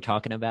more we're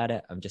talking about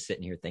it, I'm just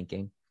sitting here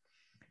thinking,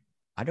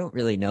 I don't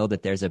really know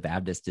that there's a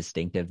Baptist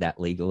distinctive that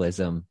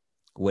legalism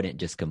wouldn't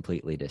just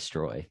completely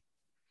destroy.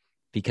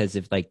 Because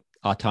if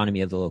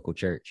autonomy of the local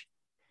church,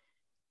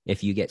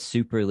 If you get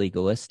super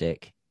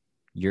legalistic,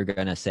 you're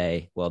going to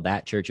say, well,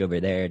 that church over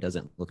there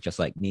doesn't look just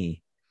like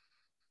me.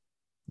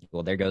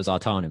 Well, there goes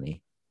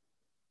autonomy.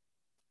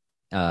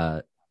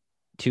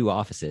 2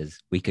 offices,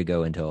 we could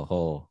go into a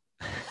whole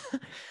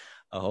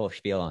a whole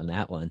spiel on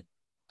that one.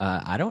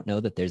 I don't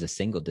know that there's a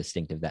single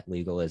distinctive that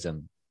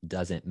legalism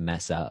doesn't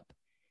mess up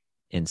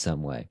in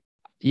some way.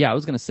 Yeah, I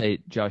was going to say,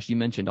 Josh, you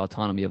mentioned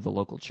autonomy of the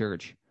local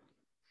church,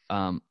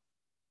 and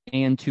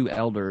 2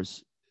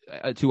 elders,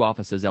 2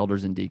 offices,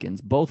 elders and deacons.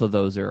 Both of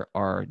those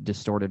are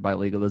distorted by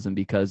legalism,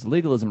 because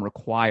legalism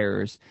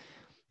requires,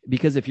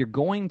 because if you're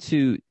going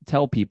to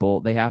tell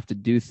people they have to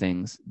do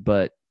things,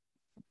 but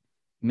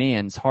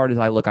man, as hard as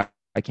I look,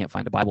 I can't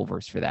find a Bible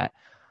verse for that.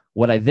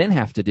 What I then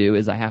have to do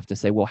is I have to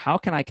say, well, how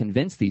can I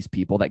convince these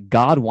people that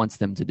God wants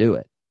them to do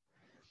it?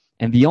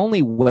 And the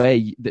only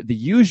way, the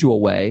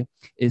usual way,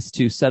 is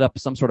to set up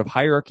some sort of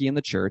hierarchy in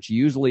the church.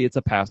 Usually it's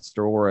a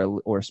pastor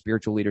or a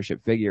spiritual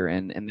leadership figure.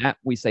 And that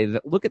we say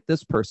that, look at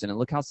this person and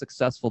look how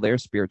successful their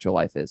spiritual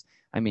life is.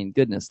 I mean,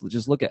 goodness,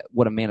 just look at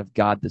what a man of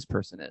God this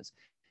person is.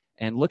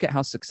 And look at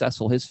how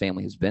successful his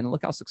family has been. And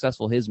look how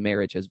successful his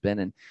marriage has been.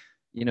 And,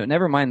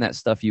 never mind that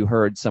stuff you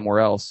heard somewhere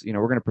else. We're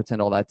going to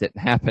pretend all that didn't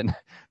happen.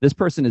 This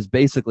person is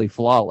basically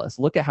flawless.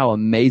 Look at how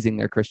amazing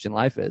their Christian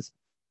life is.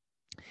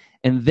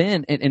 And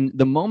then, and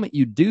the moment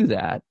you do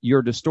that,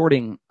 you're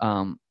distorting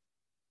the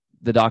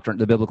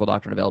biblical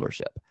doctrine of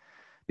eldership,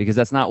 because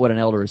that's not what an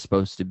elder is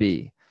supposed to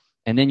be.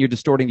 And then you're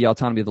distorting the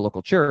autonomy of the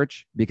local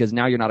church, because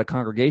now you're not a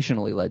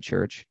congregationally led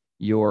church.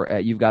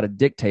 You've got a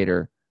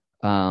dictator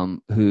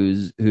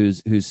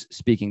who's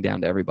speaking down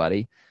to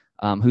everybody,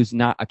 who's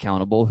not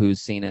accountable,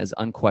 who's seen as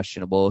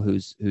unquestionable,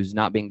 who's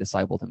not being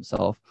discipled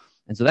himself.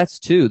 And so that's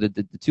 2.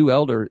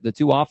 The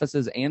 2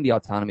 offices and the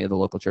autonomy of the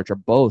local church are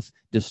both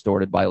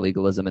distorted by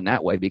legalism in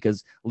that way,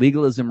 because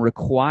legalism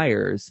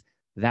requires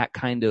that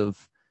kind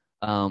of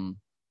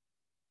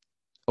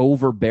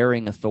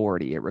overbearing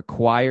authority. It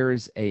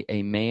requires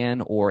a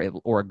man or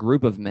a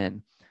group of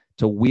men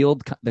to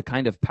wield the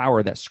kind of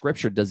power that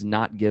Scripture does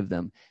not give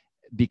them,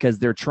 because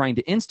they're trying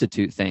to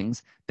institute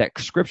things that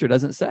Scripture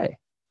doesn't say.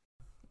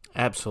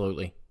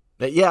 Absolutely.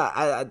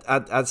 Yeah,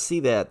 I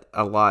see that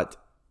a lot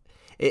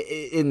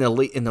in the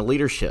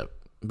leadership,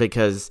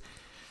 because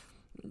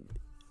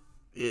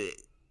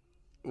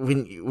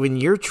when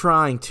you're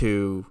trying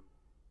to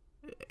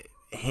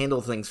handle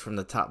things from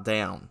the top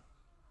down,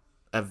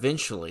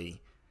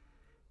 eventually,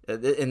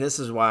 and this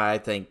is why I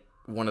think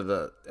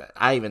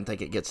I even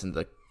think it gets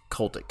into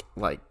cultic,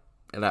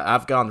 and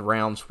I've gone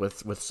rounds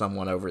with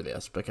someone over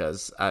this,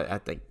 because I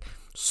think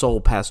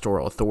sole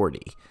pastoral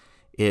authority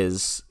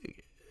is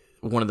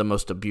one of the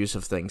most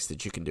abusive things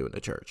that you can do in the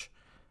church,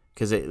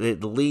 because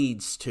it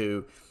leads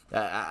to,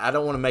 I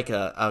don't want to make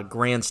a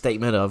grand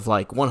statement of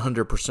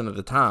 100% of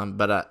the time,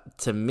 but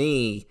to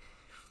me,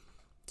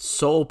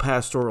 sole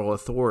pastoral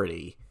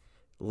authority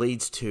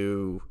leads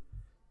to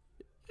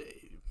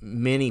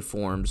many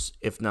forms,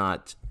 if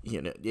not,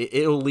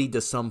 it'll lead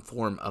to some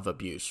form of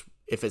abuse.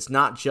 If it's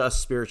not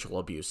just spiritual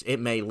abuse, it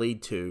may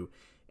lead to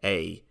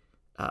a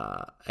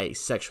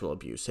sexual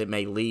abuse. It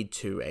may lead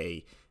to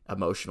a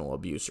emotional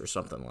abuse or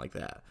something like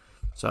that.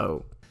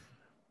 So,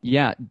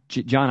 yeah,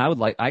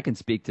 John, I can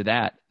speak to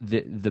that.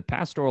 The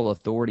pastoral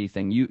authority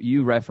thing,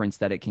 you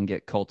referenced that it can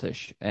get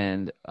cultish,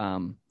 and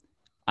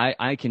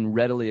I can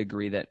readily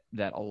agree that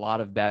a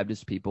lot of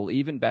Baptist people,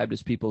 even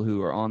Baptist people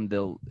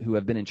who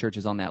have been in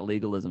churches on that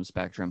legalism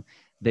spectrum,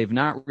 they've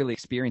not really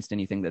experienced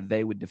anything that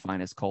they would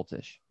define as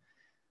cultish.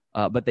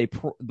 But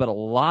a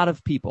lot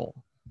of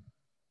people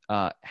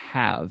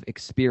have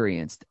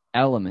experienced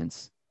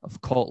elements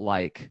of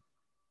cult-like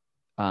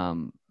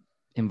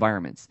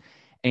environments.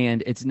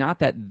 And it's not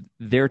that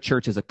their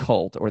church is a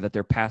cult or that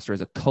their pastor is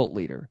a cult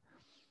leader,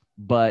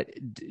 but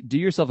do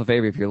yourself a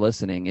favor if you're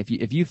listening.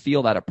 If you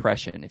feel that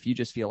oppression, if you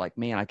just feel like,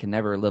 man, I can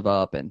never live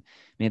up, and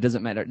man, it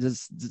doesn't matter. It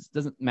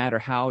doesn't matter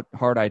how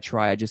hard I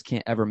try. I just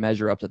can't ever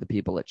measure up to the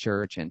people at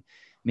church. And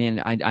man,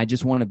 I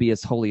just want to be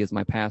as holy as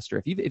my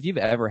pastor. If you've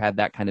ever had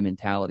that kind of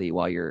mentality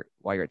while you're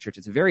at church,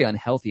 it's a very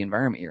unhealthy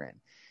environment you're in,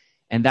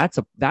 and that's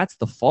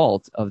the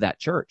fault of that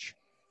church.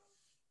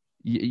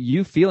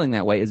 You feeling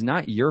that way is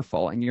not your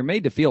fault, and you're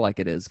made to feel like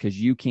it is because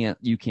you can't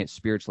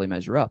spiritually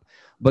measure up.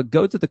 But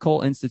go to the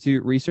Cult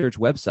Institute research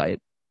website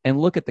and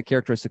look at the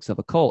characteristics of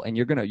a cult, and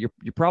you're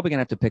probably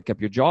gonna have to pick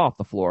up your jaw off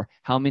the floor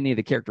how many of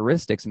the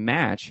characteristics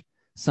match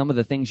some of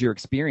the things you're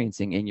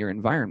experiencing in your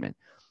environment.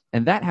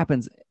 And that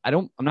happens.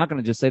 I'm not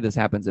going to just say this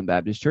happens in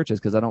Baptist churches,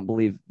 because I don't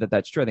believe that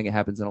that's true. I think it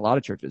happens in a lot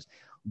of churches,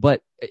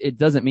 but it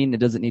doesn't mean it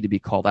doesn't need to be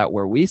called out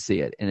where we see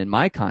it. And in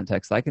my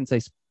context, I can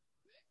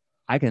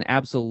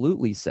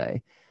absolutely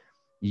say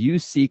you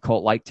see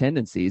cult-like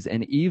tendencies,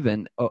 and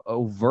even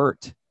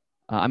overt.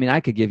 I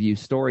could give you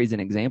stories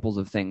and examples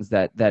of things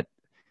that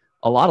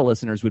a lot of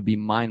listeners would be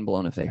mind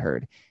blown if they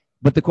heard.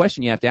 But the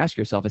question you have to ask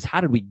yourself is,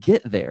 how did we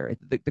get there?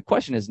 The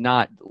question is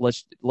not,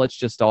 let's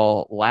just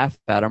all laugh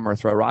at them or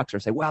throw rocks or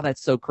say, wow,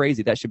 that's so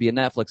crazy, that should be a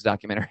Netflix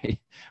documentary,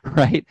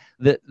 right?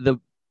 The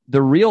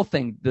The real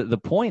thing, the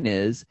point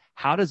is,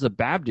 how does a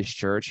Baptist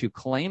church who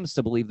claims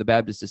to believe the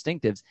Baptist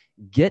distinctives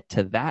get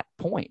to that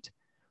point?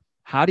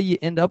 How do you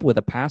end up with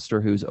a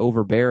pastor who's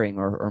overbearing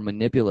or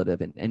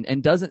manipulative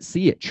and doesn't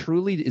see it,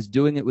 truly is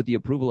doing it with the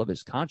approval of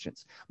his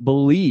conscience,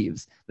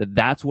 believes that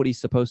that's what he's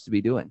supposed to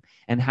be doing?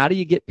 And how do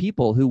you get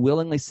people who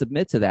willingly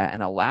submit to that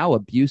and allow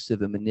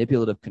abusive and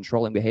manipulative,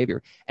 controlling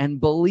behavior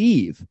and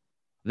believe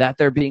that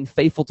they're being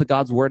faithful to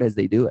God's word as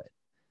they do it?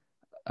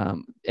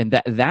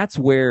 And that's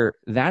where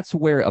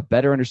a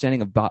better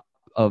understanding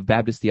of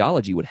Baptist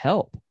theology would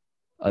help.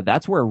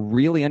 That's where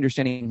really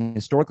understanding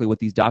historically what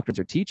these doctrines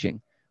are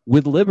teaching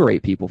would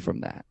liberate people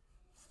from that.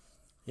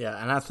 Yeah,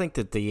 and I think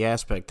that the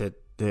aspect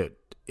that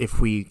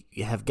if we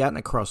have gotten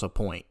across a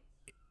point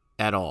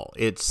at all,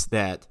 it's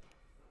that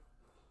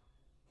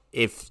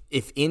if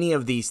any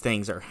of these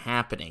things are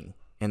happening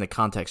in the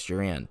context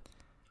you're in,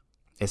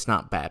 it's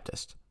not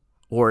Baptist,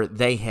 or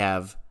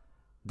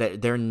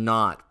they're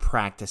not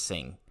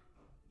practicing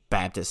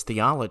Baptist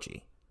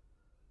theology.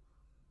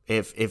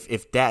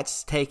 If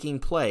that's taking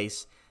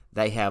place,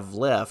 they have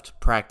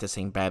left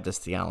practicing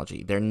Baptist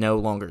theology. They're no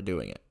longer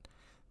doing it.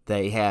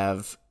 They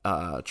have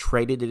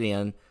traded it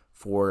in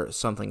for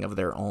something of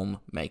their own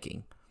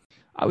making.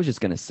 I was just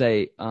going to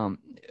say,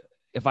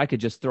 if I could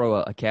just throw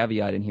a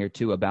caveat in here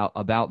too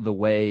about the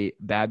way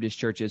Baptist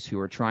churches who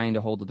are trying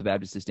to hold to the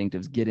Baptist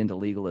distinctives get into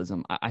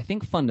legalism. I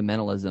think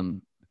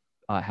fundamentalism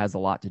has a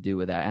lot to do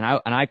with that,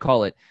 and I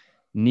call it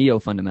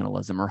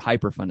neo-fundamentalism or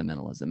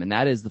hyper-fundamentalism, and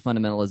that is the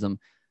fundamentalism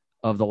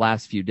of the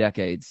last few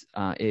decades.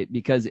 What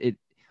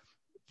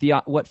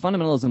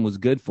fundamentalism was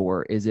good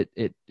for is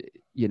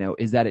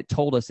is that it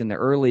told us in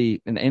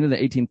the end of the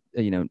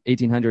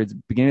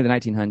 1800s, beginning of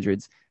the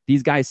 1900s,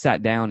 these guys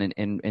sat down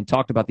and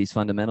talked about these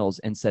fundamentals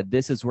and said,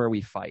 this is where we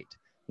fight.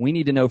 We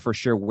need to know for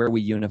sure where we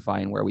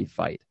unify and where we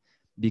fight,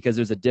 because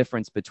there's a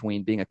difference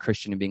between being a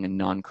Christian and being a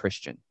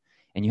non-Christian.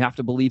 And you have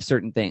to believe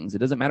certain things. It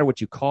doesn't matter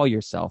what you call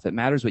yourself. It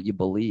matters what you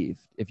believe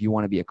if you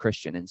want to be a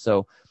Christian. And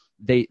so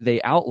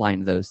they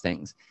outlined those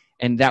things.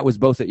 And that was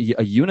both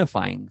a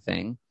unifying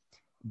thing,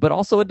 but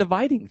also a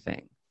dividing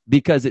thing,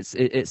 because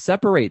it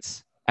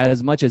separates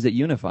as much as it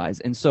unifies.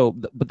 And so,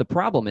 but the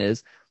problem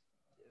is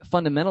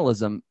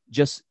fundamentalism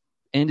just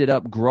ended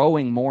up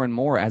growing more and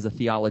more as a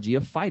theology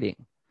of fighting.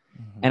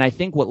 Mm-hmm. And I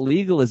think what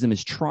legalism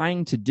is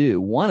trying to do,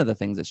 one of the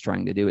things it's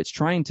trying to do, it's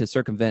trying to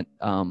circumvent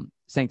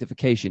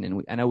sanctification.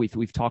 And I know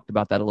we've talked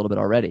about that a little bit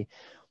already.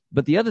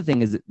 But the other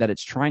thing is that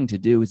it's trying to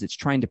do is it's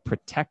trying to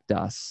protect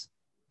us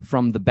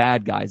from the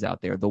bad guys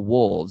out there, the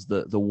wolves,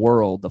 the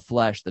world, the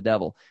flesh, the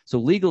devil. So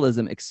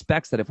legalism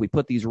expects that if we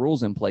put these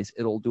rules in place,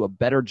 it'll do a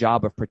better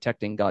job of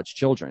protecting God's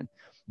children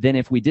than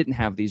if we didn't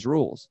have these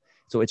rules.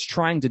 So it's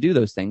trying to do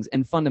those things.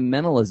 And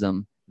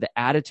fundamentalism, the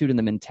attitude and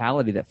the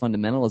mentality that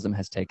fundamentalism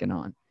has taken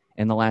on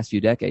in the last few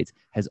decades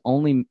has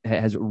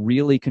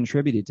really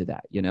contributed to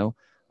that.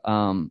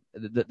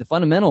 The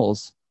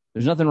fundamentals,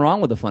 there's nothing wrong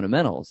with the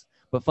fundamentals.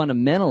 But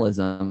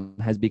fundamentalism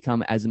has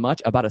become as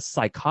much about a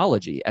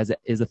psychology as it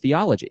is a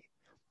theology.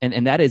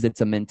 And that is,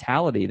 it's a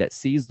mentality that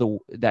sees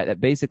that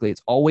basically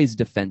it's always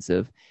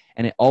defensive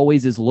and it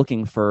always is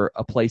looking for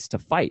a place to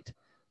fight.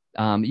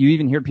 You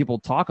even hear people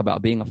talk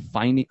about being a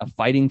fighting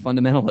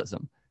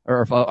fundamentalism,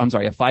 or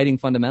a fighting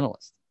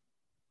fundamentalist.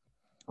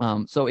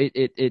 So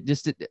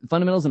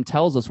fundamentalism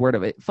tells us where to.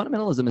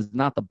 Fundamentalism is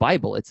not the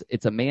Bible.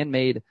 It's a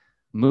man-made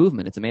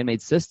movement. It's a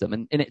man-made system,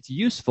 and it's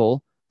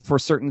useful for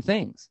certain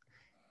things.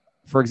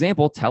 For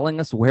example, telling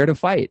us where to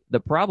fight. The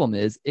problem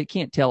is it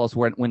can't tell us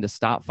when to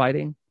stop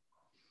fighting.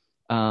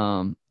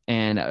 And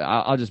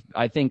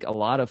I think a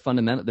lot of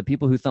the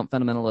people who thump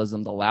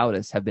fundamentalism the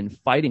loudest have been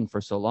fighting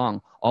for so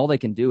long. All they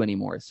can do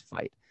anymore is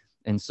fight.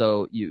 And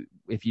so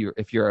if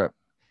you're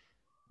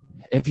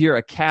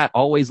a cat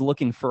always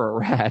looking for a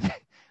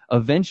rat,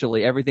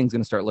 eventually everything's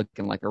going to start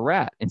looking like a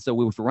rat. And so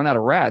if we run out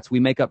of rats, we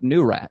make up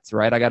new rats,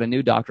 right? I got a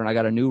new doctrine. I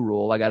got a new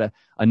rule. I got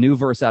a new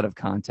verse out of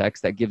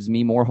context that gives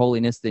me more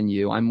holiness than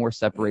you. I'm more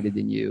separated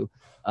than you.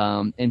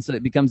 And so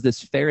it becomes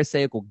this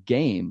Pharisaical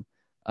game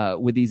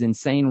with these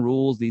insane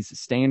rules, these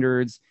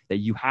standards that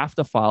you have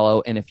to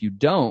follow. And if you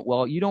don't,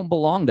 well, you don't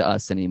belong to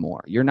us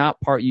anymore. You're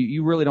not part,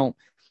 you really don't,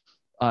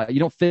 you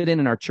don't fit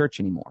in our church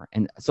anymore.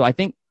 And so I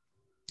think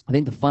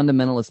the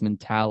fundamentalist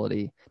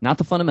mentality, not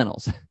the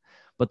fundamentals,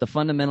 but the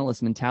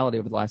fundamentalist mentality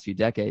over the last few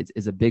decades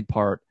is a big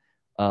part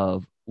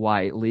of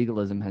why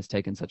legalism has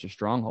taken such a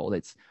stronghold.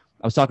 I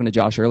was talking to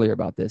Josh earlier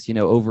about this.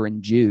 Over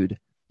in Jude,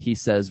 he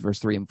says, verse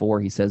 3 and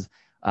 4, he says,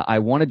 I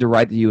wanted to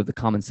write to you of the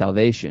common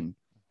salvation,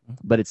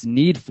 but it's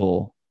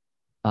needful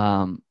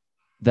that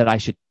I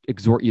should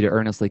exhort you to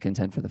earnestly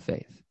contend for the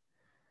faith.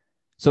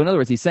 So in other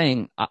words, he's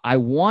saying,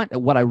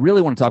 what I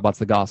really want to talk about is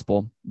the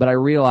gospel, but I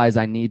realize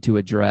I need to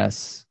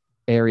address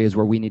areas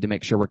where we need to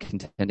make sure we're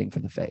contending for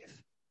the faith.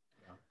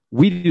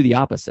 We do the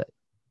opposite.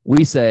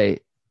 We say,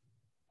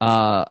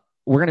 we're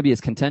going to be as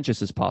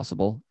contentious as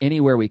possible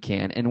anywhere we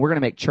can, and we're going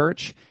to make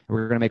church,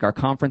 we're going to make our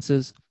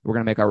conferences, we're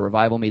going to make our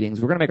revival meetings,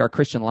 we're going to make our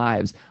Christian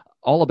lives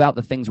all about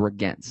the things we're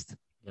against.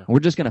 Yeah. We're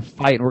just going to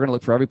fight, and we're going to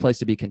look for every place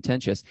to be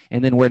contentious,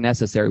 and then where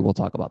necessary, we'll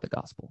talk about the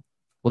gospel.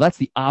 Well, that's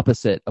the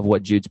opposite of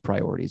what Jude's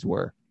priorities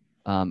were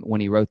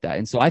when he wrote that.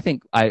 And so I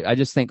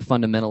just think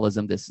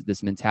fundamentalism,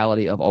 this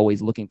mentality of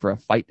always looking for a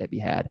fight to be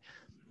had,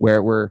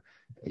 where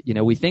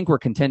we think we're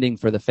contending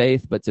for the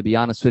faith, but to be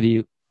honest with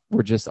you,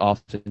 we're just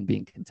often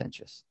being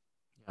contentious.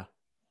 Yeah.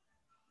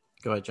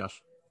 Go ahead,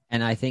 Josh.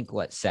 And I think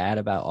what's sad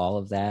about all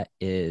of that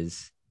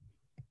is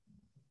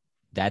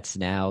that's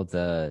now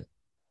the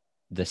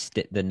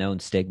known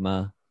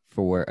stigma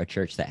for a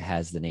church that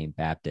has the name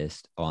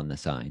Baptist on the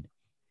sign.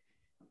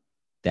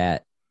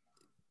 That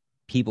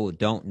people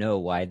don't know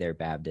why they're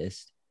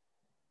Baptist.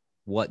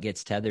 What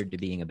gets tethered to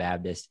being a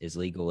Baptist is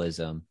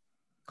legalism,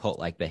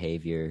 cult-like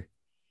behavior,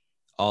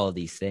 all of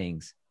these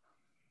things.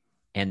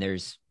 And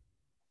there's,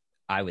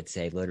 I would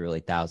say, literally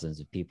thousands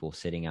of people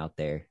sitting out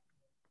there.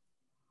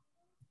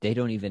 They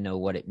don't even know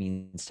what it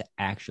means to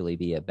actually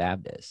be a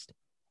Baptist,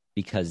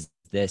 because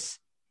this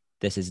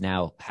is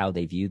now how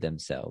they view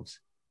themselves.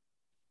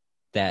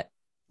 That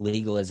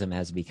legalism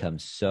has become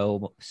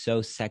so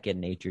second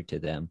nature to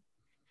them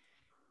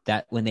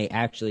that when they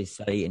actually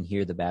study and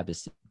hear the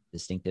Baptist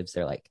distinctives,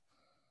 they're like,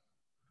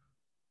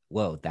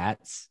 whoa,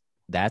 that's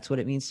what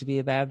it means to be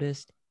a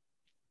Baptist.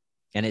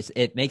 And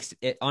it makes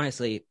it,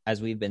 honestly,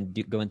 as we've been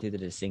going through the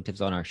distinctives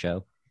on our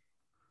show,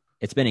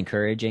 it's been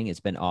encouraging.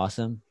 It's been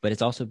awesome, but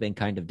it's also been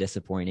kind of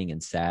disappointing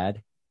and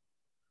sad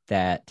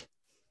that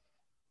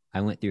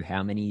I went through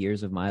how many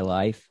years of my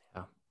life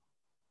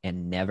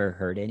and never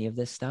heard any of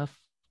this stuff.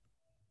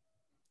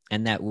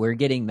 And that we're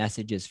getting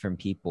messages from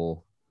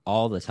people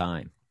all the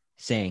time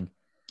saying,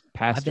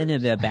 Pastors. I've been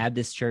in a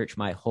Baptist church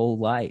my whole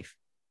life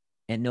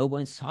and no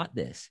one's taught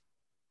this.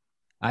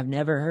 I've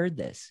never heard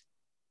this.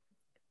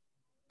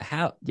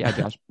 How? Yeah,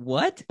 Josh.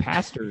 What?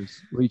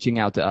 Pastors reaching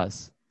out to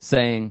us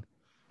saying,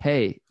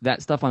 hey,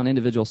 that stuff on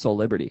individual soul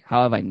liberty,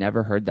 how have I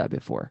never heard that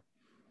before?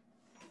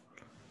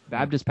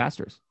 Baptist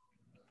pastors.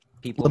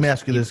 Let me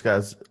ask you this,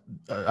 guys.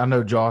 I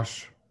know,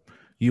 Josh,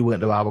 you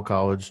went to Bible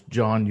college.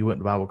 John, you went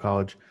to Bible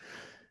college.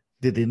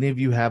 Did any of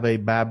you have a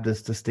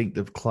Baptist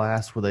distinctive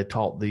class where they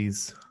taught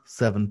these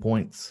 7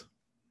 points?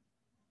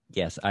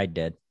 Yes, I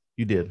did.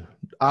 You did.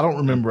 I don't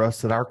remember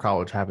us at our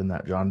college having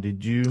that, John.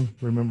 Did you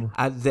remember?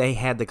 They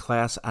had the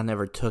class. I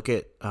never took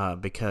it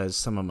because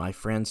some of my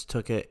friends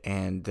took it,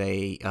 and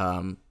they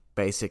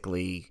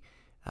basically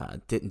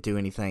didn't do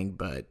anything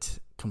but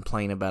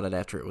complain about it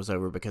after it was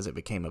over because it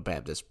became a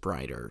Baptist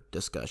Brighter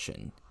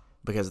discussion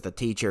because the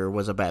teacher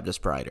was a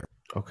Baptist Brighter.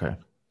 Okay.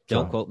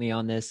 Don't quote me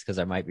on this because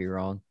I might be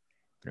wrong,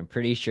 but I'm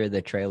pretty sure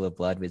the Trail of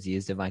Blood was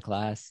used in my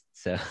class.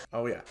 So.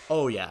 Oh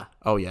yeah.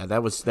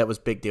 That was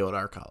big deal at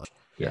our college.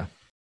 Yeah.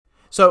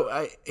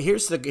 So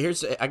here's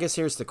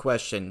the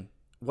question: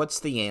 what's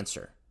the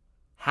answer?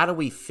 How do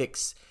we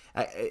fix?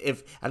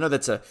 If I know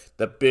that's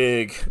the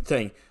big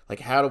thing, like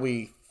how do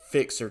we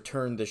fix or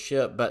turn the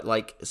ship? But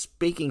like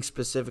speaking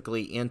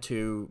specifically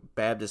into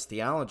Baptist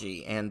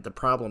theology and the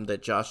problem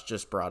that Josh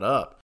just brought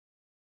up.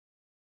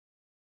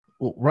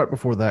 Well, right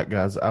before that,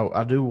 guys,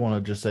 I do want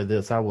to just say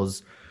this: I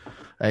was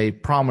a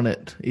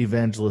prominent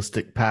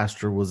evangelistic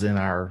pastor was in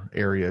our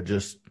area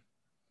just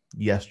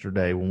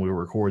yesterday when we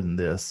were recording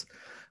this.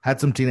 Had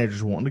some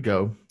teenagers wanting to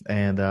go,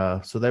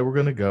 and so they were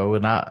going to go,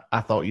 and I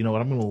thought, you know what,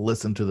 I'm going to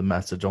listen to the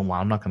message online.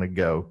 I'm not going to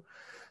go.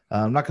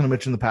 I'm not going to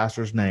mention the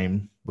pastor's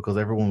name because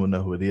everyone would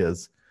know who it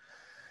is.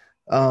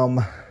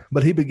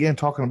 But he began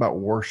talking about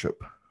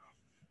worship,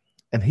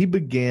 and he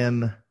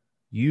began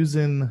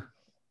using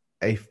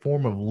a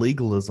form of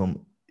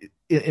legalism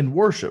in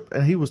worship,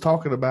 and he was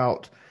talking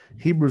about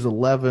Hebrews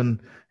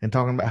 11 and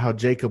talking about how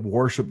Jacob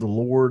worshiped the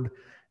Lord,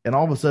 and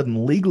all of a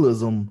sudden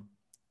legalism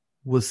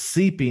was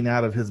seeping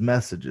out of his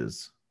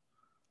messages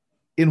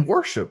in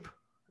worship.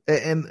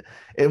 And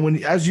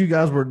when, as you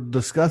guys were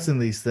discussing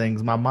these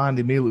things, my mind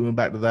immediately went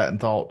back to that and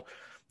thought,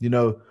 you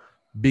know,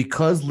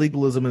 because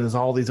legalism is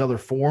all these other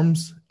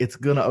forms, it's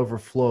going to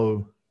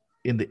overflow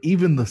into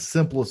even the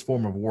simplest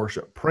form of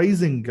worship.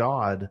 Praising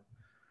God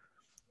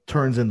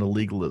turns into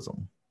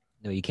legalism.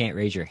 No, you can't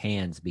raise your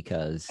hands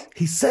because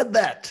he said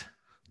that.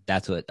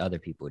 That's what other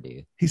people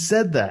do. He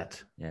said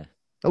that. Yeah.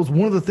 That was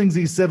one of the things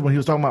he said when he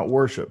was talking about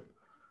worship.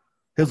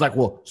 He was like,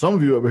 well, some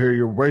of you over here,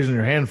 you're raising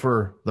your hand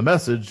for the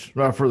message,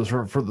 for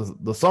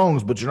the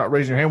songs, but you're not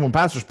raising your hand when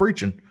pastor's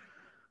preaching.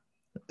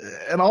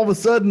 And all of a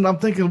sudden, I'm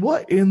thinking,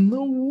 what in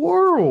the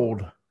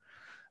world?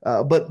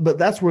 But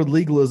that's where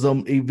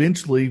legalism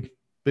eventually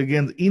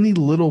begins. Any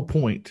little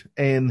point,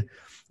 and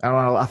I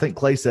don't know, I think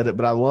Clay said it,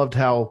 but I loved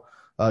how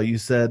you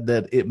said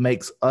that it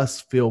makes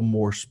us feel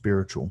more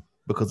spiritual,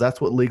 because that's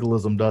what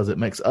legalism does. It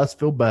makes us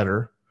feel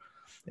better,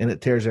 and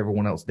it tears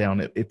everyone else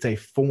down. It's a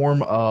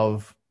form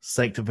of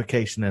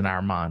sanctification in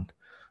our mind.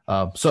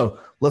 So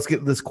let's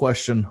get this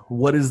question.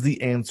 What is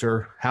the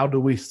answer? How do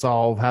we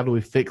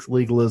fix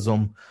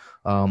legalism?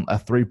 A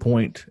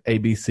 3-point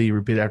ABC,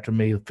 repeat after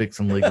me,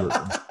 fixing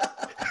legalism.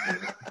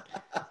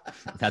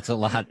 That's a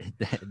lot.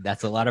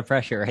 That's a lot of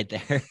pressure right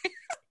there.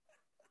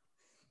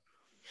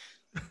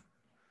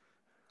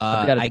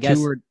 I've got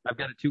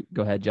a two.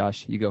 Go ahead,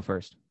 Josh. You go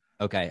first.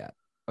 Okay.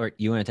 Or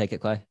you want to take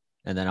it, Clay?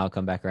 And then I'll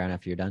come back around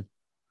after you're done.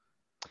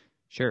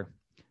 Sure.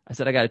 I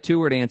said I got a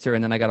 2-word answer,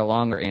 and then I got a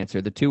longer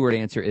answer. The 2-word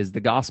answer is the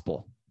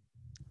gospel.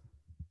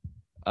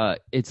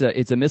 It's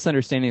a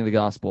misunderstanding of the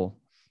gospel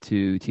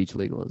to teach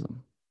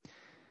legalism.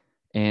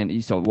 And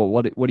you said, well,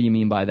 what do you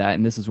mean by that?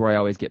 And this is where I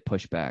always get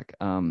pushback.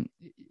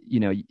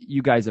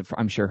 You guys have,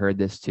 I'm sure, heard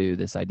this too,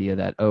 this idea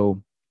that,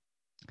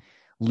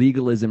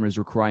 legalism is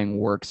requiring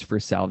works for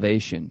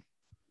salvation.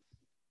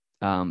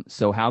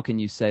 So how can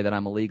you say that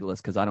I'm a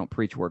legalist because I don't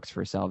preach works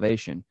for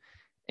salvation?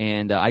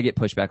 And I get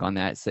pushback on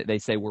that. So they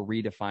say we're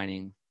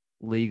redefining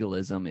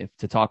legalism if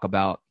to talk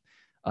about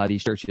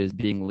these churches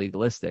being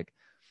legalistic.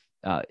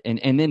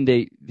 And then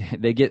they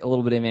get a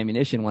little bit of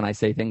ammunition when I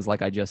say things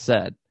like I just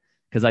said,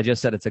 because I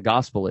just said it's a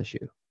gospel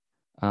issue,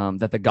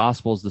 that the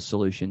gospel is the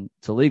solution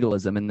to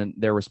legalism. And then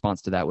their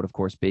response to that would, of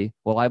course, be,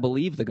 well, I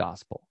believe the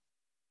gospel.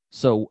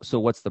 So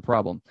what's the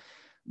problem?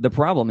 The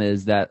problem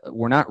is that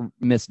we're not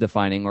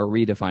misdefining or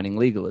redefining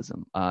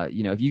legalism.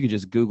 If you could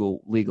just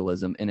Google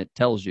legalism and it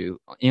tells you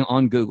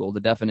on Google, the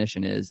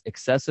definition is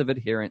excessive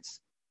adherence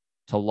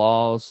to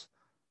laws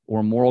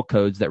or moral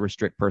codes that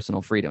restrict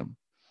personal freedom.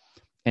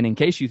 And in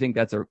case you think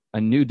that's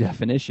a new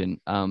definition,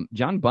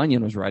 John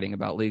Bunyan was writing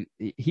about,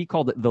 he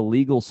called it the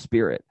legal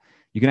spirit.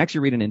 You can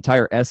actually read an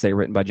entire essay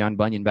written by John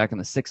Bunyan back in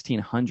the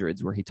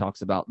 1600s where he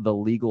talks about the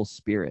legal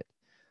spirit.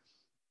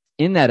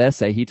 In that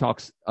essay, he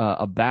talks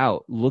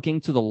about looking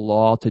to the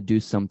law to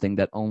do something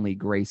that only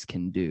grace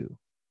can do.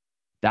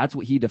 That's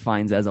what he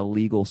defines as a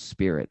legal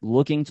spirit,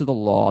 looking to the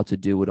law to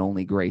do what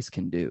only grace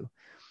can do.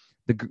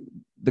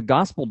 The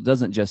gospel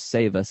doesn't just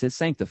save us, it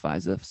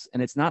sanctifies us.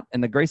 And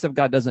the grace of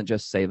God doesn't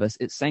just save us,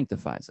 it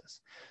sanctifies us.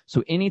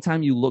 So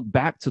anytime you look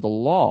back to the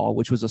law,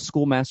 which was a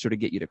schoolmaster to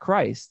get you to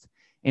Christ,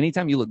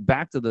 anytime you look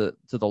back to the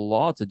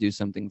law to do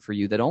something for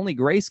you that only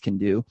grace can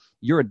do,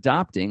 you're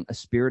adopting a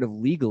spirit of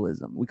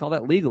legalism. We call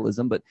that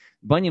legalism, but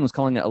Bunyan was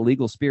calling it a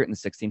legal spirit in the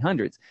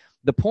 1600s.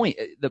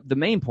 The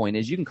main point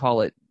is you can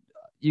call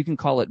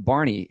it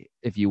Barney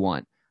if you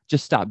want.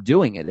 Just stop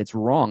doing it. It's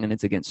wrong and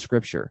it's against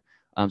Scripture.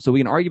 So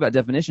we can argue about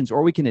definitions,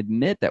 or we can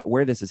admit that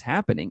where this is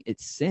happening,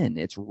 it's sin,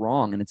 it's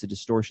wrong, and it's a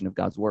distortion of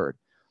God's word.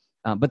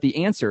 But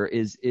the answer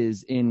is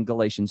in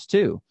Galatians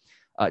 2.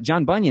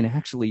 John Bunyan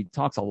actually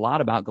talks a lot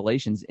about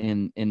Galatians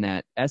in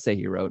that essay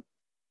he wrote.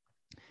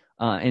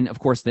 And of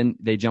course, then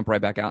they jump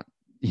right back out.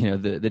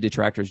 The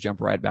detractors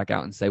jump right back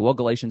out and say, well,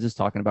 Galatians is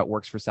talking about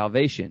works for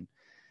salvation.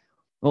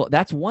 Well,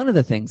 that's one of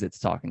the things it's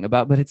talking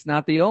about, but it's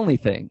not the only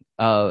thing.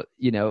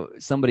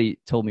 Somebody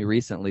told me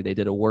recently they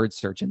did a word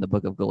search in the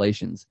book of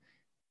Galatians,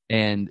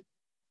 and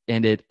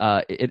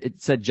it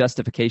said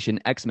justification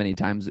X many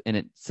times, and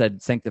it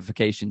said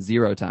sanctification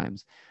 0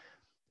 times.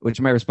 Which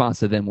my response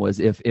to them was,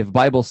 if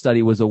Bible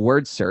study was a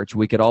word search,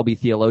 we could all be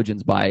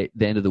theologians by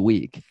the end of the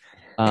week.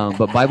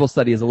 But Bible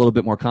study is a little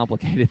bit more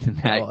complicated than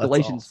that.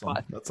 Galatians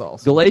 5. That's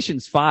awesome.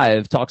 Galatians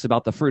 5 talks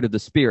about the fruit of the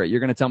Spirit. You're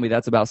going to tell me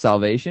that's about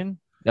salvation?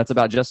 That's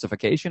about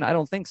justification? I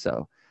don't think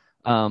so.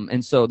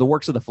 And so the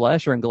works of the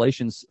flesh are in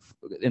Galatians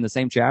in the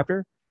same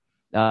chapter.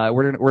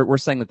 We're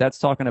saying that's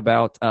talking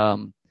about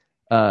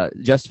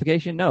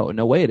justification?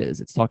 No way it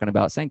is. It's talking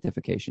about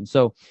sanctification.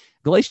 So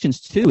Galatians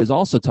 2 is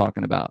also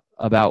talking about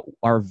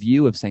our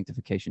view of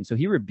sanctification. So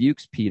he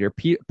rebukes Peter.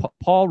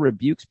 Paul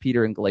rebukes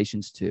Peter in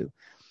Galatians 2.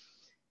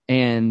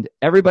 And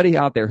everybody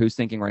out there who's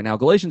thinking right now,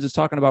 Galatians is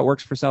talking about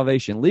works for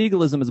salvation.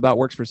 Legalism is about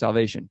works for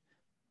salvation.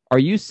 Are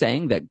you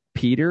saying that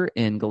Peter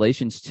in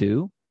Galatians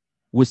 2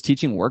 was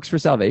teaching works for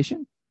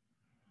salvation?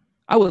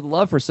 I would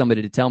love for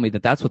somebody to tell me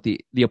that that's what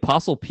the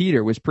Apostle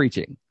Peter was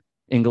preaching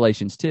in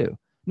Galatians 2.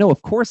 No,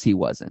 of course he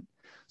wasn't.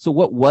 So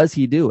what was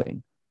he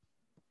doing?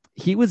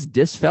 He was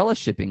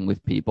disfellowshipping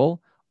with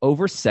people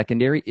over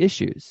secondary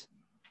issues.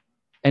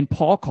 And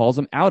Paul calls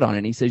him out on it.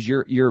 And he says,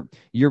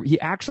 he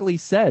actually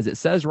says, it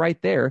says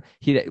right there,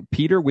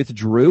 Peter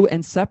withdrew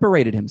and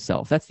separated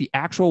himself. That's the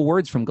actual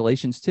words from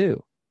Galatians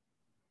 2.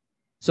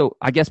 So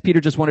I guess Peter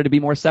just wanted to be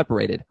more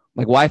separated.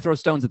 Like, why throw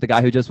stones at the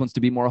guy who just wants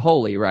to be more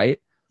holy, right?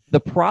 The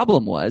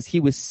problem was he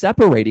was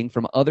separating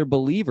from other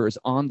believers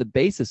on the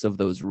basis of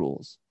those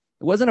rules.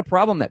 It wasn't a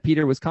problem that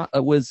Peter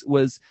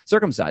was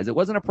circumcised. It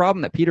wasn't a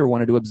problem that Peter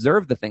wanted to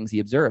observe the things he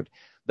observed.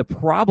 The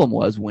problem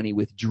was when he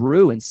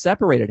withdrew and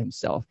separated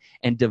himself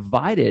and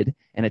divided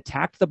and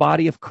attacked the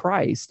body of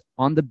Christ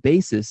on the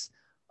basis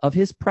of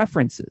his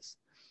preferences.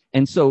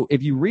 And so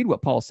if you read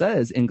what Paul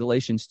says in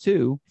Galatians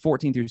 2,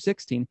 14 through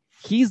 16,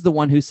 he's the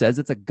one who says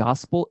it's a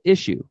gospel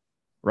issue,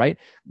 right?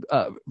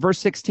 Verse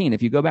 16,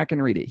 if you go back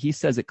and read it, he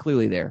says it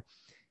clearly there.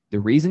 The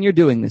reason you're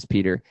doing this,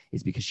 Peter,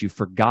 is because you've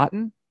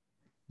forgotten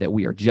that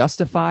we are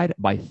justified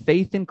by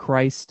faith in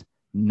Christ,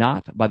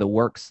 not by the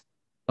works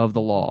of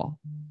the law.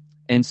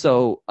 And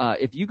so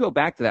if you go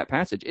back to that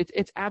passage,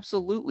 it's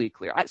absolutely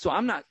clear. So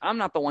I'm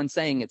not the one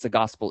saying it's a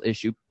gospel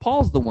issue.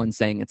 Paul's the one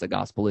saying it's a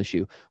gospel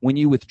issue. When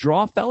you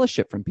withdraw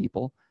fellowship from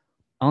people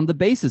on the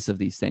basis of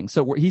these things.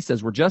 So he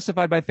says we're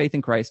justified by faith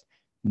in Christ,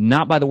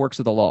 not by the works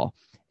of the law.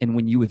 And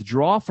when you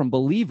withdraw from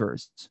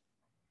believers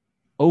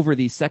over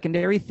these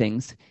secondary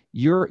things,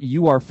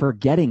 you are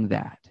forgetting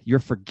that. You're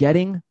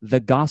forgetting the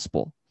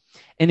gospel.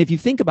 And if you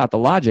think about the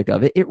logic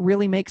of it, it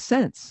really makes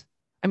sense.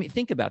 I mean,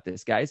 think about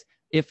this, guys.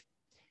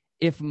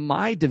 If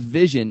my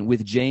division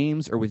with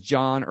James or with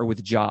John or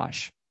with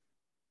Josh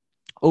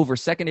over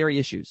secondary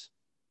issues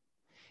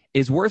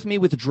is worth me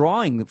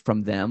withdrawing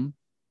from them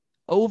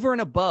over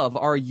and above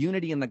our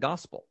unity in the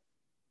gospel,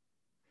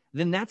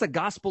 then that's a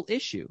gospel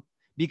issue,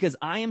 because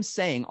I am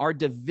saying our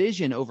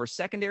division over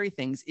secondary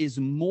things is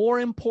more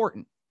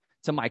important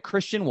to my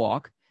Christian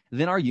walk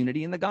than our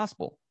unity in the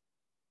gospel.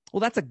 Well,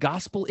 that's a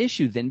gospel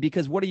issue then,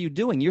 because what are you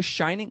doing? You're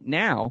shining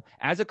now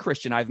as a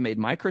Christian. I've made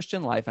my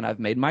Christian life, and I've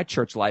made my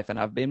church life, and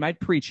I've made my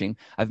preaching.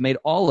 I've made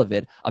all of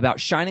it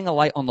about shining a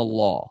light on the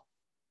law,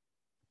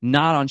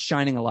 not on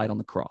shining a light on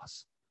the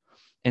cross.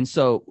 And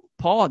so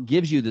Paul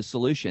gives you the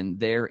solution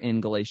there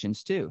in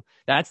Galatians 2.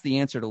 That's the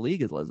answer to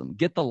legalism.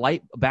 Get the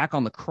light back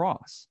on the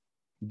cross.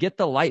 Get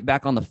the light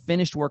back on the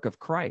finished work of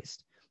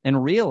Christ,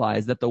 and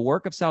realize that the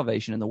work of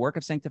salvation and the work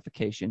of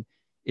sanctification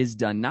is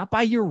done not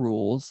by your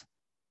rules,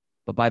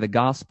 but by the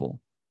gospel.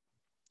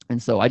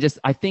 And so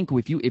I think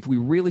if we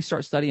really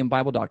start studying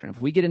Bible doctrine,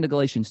 if we get into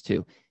Galatians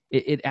 2,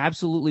 it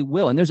absolutely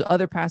will. And there's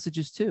other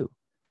passages too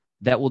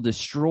that will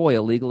destroy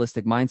a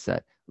legalistic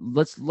mindset.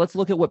 Let's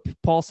look at what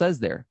Paul says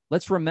there.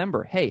 Let's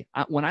remember, hey,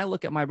 when I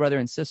look at my brother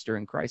and sister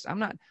in Christ, I'm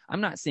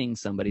not seeing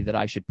somebody that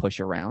I should push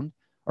around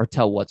or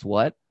tell what's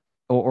what,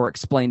 or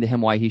explain to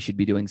him why he should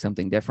be doing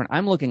something different.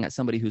 I'm looking at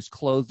somebody who's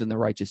clothed in the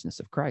righteousness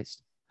of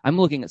Christ. I'm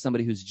looking at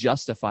somebody who's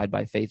justified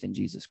by faith in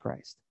Jesus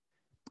Christ.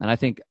 And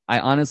I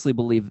honestly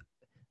believe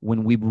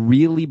when we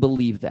really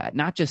believe that,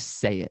 not just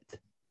say it,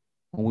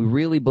 when we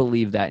really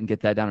believe that and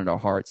get that down in our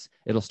hearts,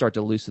 it'll start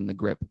to loosen the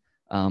grip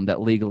that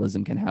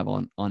legalism can have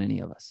on any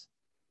of us.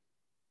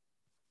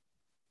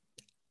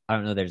 I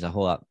don't know. There's a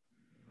whole lot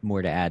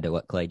more to add to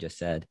what Clay just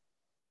said.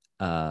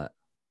 I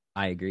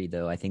agree,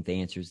 though. I think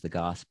the answer is the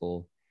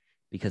gospel,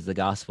 because the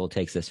gospel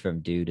takes us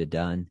from do to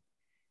done,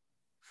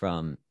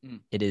 from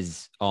it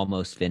is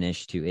almost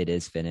finished to it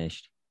is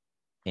finished.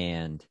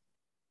 And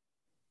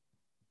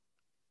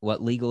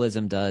what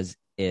legalism does,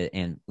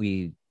 and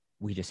we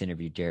just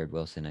interviewed Jared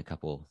Wilson a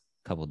couple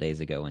days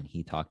ago, and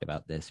he talked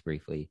about this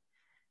briefly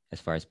as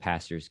far as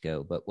pastors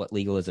go. But what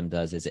legalism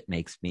does is it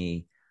makes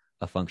me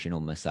a functional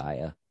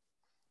Messiah.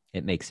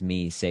 It makes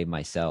me save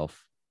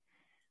myself.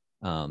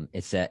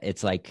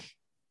 It's like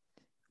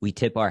we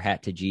tip our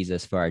hat to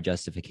Jesus for our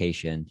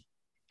justification,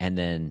 and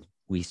then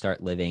we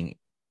start living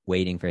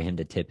waiting for him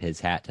to tip his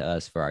hat to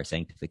us for our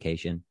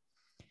sanctification.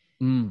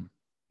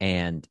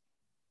 And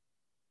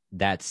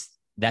that's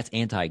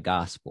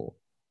anti-gospel.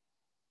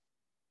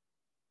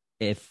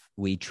 If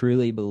we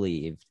truly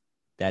believed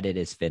that it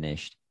is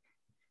finished,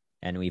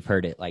 and we've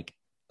heard it like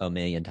a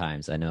million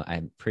times.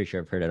 I'm pretty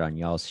sure I've heard it on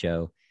y'all's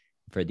show.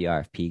 For the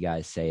RFP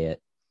guys say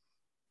it.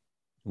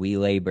 We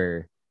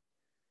labor,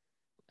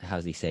 how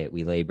does he say it?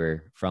 We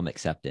labor from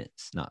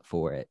acceptance, not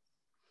for it.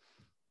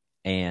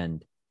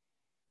 And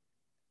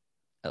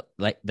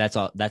like that's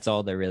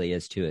all there really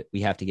is to it.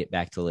 We have to get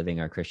back to living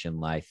our Christian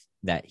life,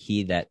 that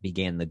he that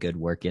began the good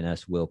work in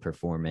us will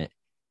perform it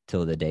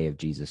till the day of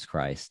Jesus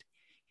Christ.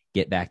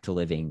 Get back to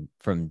living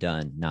from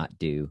done, not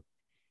do.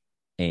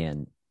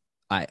 And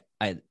I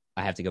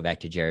have to go back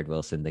to Jared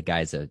Wilson. The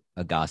guy's a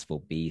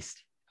gospel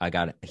beast.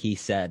 He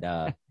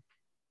said,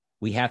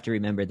 we have to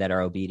remember that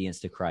our obedience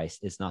to Christ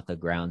is not the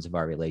grounds of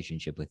our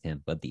relationship with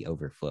him, but the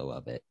overflow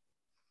of it.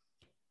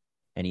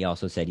 And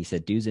he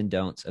said, do's and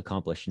don'ts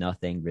accomplish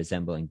nothing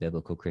resembling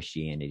biblical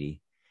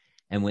Christianity.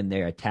 And when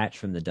they're attached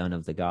from the done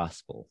of the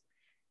gospel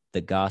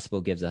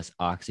gives us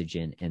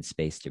oxygen and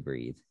space to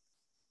breathe.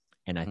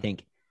 And I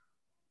think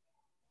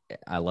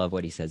I love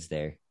what he says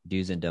there.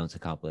 Do's and don'ts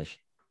accomplish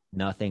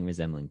nothing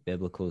resembling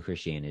biblical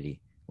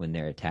Christianity when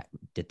they're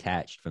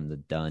detached from the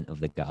done of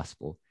the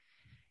gospel.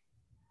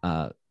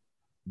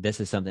 This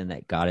is something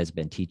that God has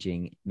been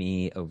teaching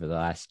me over the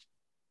last,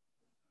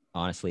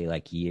 honestly,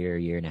 like year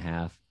and a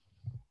half,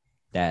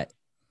 that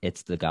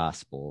it's the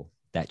gospel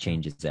that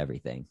changes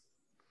everything.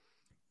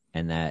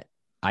 And that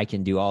I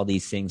can do all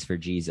these things for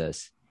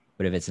Jesus,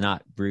 but if it's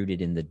not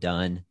rooted in the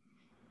done,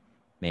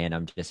 man,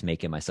 I'm just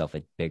making myself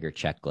a bigger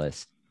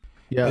checklist.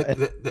 Yeah,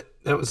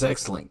 that was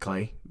excellent,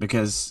 Clay,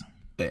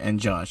 and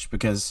Josh,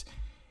 because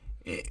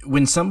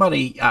when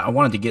somebody, I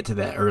wanted to get to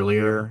that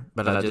earlier,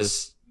 but I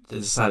just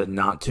decided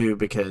not to,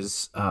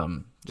 because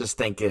just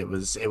think it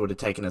would have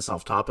taken us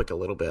off topic a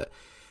little bit.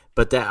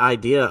 But that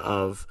idea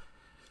of,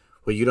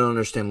 well, you don't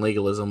understand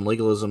legalism.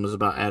 Legalism is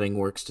about adding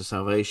works to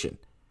salvation.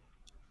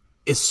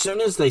 As soon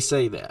as they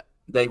say that,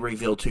 they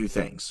reveal two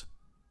things.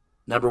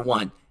 Number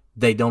one,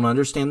 they don't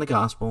understand the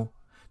gospel.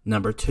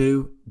 Number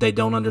two, they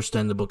don't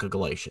understand the book of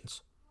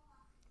Galatians.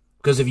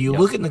 Because if you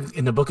look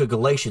in the book of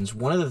Galatians,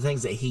 one of the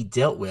things that he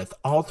dealt with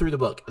all through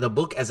the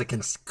book as a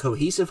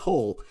cohesive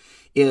whole,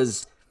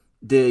 is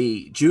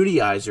the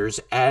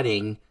Judaizers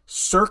adding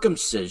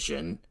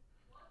circumcision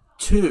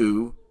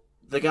to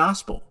the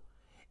gospel.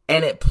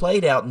 And it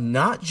played out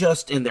not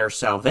just in their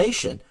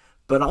salvation,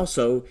 but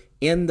also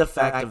in the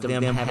fact of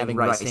them having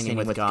right standing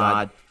with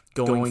God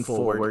going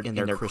forward in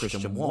their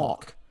Christian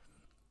walk.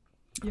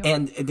 Yep.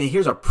 And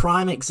here's a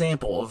prime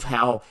example of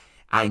how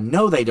I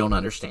know they don't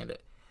understand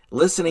it.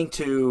 Listening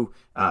to,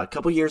 a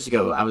couple years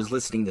ago, I was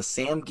listening to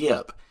Sam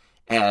Gipp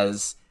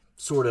as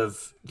sort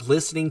of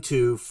listening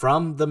to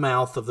from the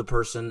mouth of the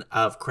person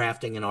of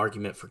crafting an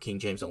argument for King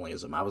James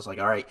onlyism. I was like,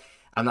 all right,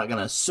 I'm not going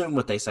to assume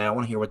what they say. I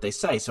want to hear what they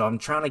say. So I'm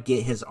trying to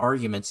get his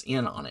arguments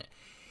in on it.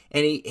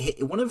 And he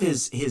one of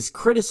his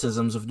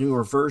criticisms of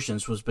newer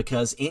versions was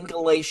because in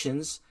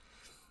Galatians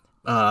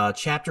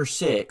chapter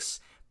 6,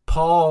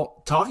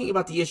 Paul, talking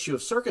about the issue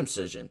of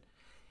circumcision,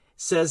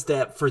 says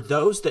that for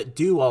those that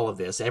do all of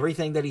this,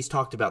 everything that he's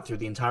talked about through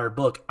the entire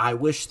book, I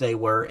wish they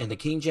were, and the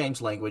King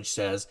James language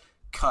says,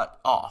 cut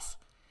off.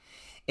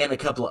 In a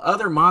couple of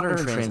other modern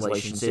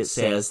translations, it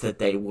says that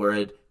they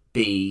would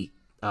be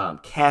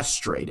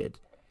castrated.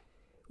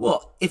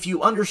 Well, if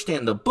you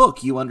understand the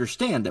book, you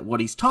understand that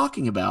what he's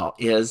talking about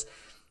is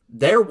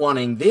they're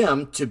wanting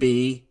them to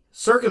be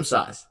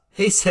circumcised.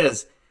 He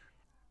says,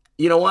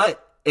 you know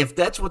what? If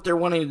that's what they're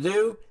wanting to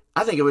do,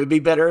 I think it would be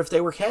better if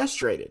they were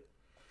castrated.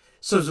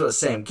 So what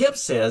Sam Gipp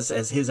says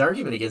as his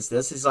argument against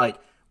this is like,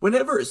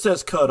 whenever it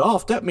says cut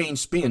off, that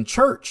means being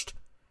churched,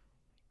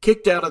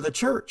 kicked out of the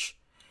church.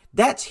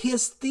 That's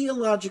his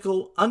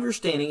theological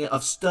understanding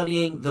of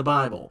studying the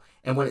Bible.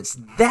 And when it's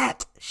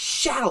that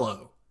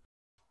shallow,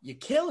 you're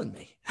killing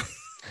me.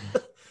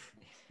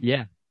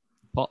 Yeah.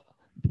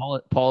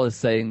 Paul is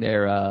saying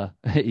there,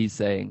 he's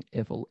saying,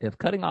 if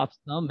cutting off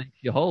some makes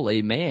you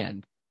holy,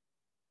 man.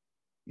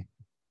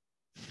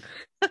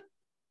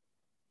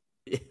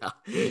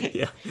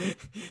 Yeah.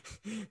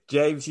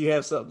 James, you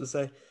have something to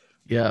say?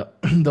 Yeah,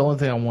 the only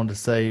thing I wanted to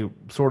say,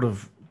 sort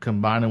of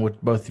combining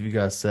what both of you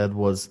guys said,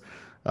 was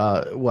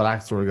what I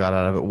sort of got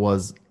out of it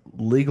was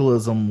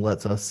legalism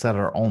lets us set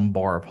our own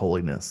bar of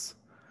holiness.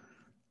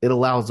 It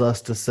allows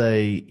us to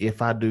say,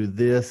 if I do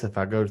this, if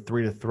I go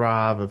 3 to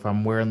Thrive, if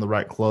I'm wearing the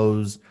right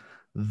clothes,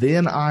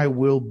 then I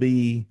will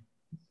be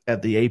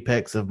at the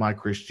apex of my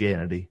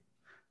Christianity.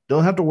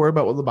 Don't have to worry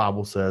about what the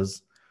Bible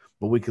says,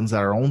 but we can set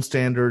our own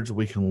standards.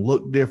 We can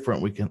look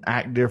different. We can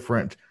act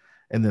different.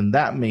 And then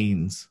that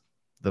means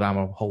that I'm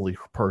a holy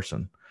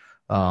person.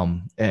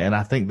 And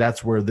I think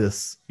that's where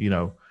this,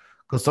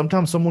 because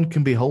sometimes someone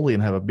can be holy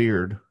and have a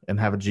beard and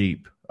have a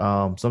Jeep.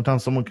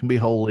 Sometimes someone can be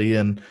holy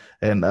and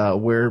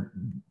wear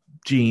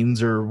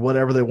jeans or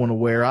whatever they want to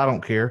wear. I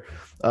don't care.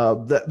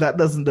 That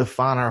doesn't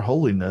define our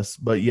holiness,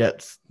 but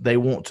yet they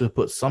want to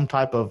put some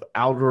type of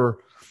outer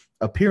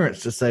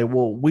appearance to say,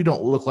 well, we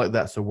don't look like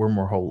that, so we're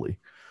more holy.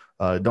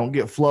 Don't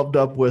get flubbed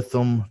up with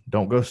them.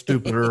 Don't go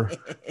stupider.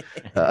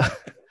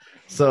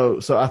 So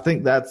I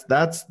think that's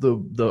the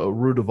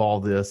root of all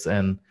this,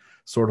 and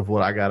sort of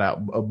what I got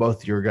out of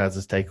both your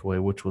guys'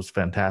 takeaway, which was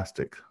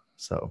fantastic.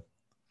 So,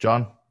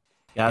 John?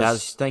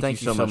 Guys,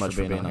 thank you so much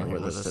for being here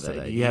with us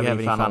today. Do you have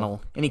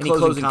any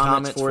closing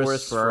comments for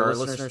us, for our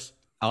listeners?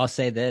 I'll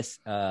say this.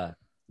 The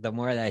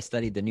more that I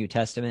studied the New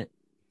Testament,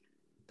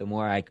 the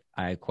more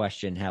I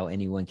question how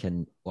anyone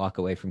can walk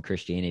away from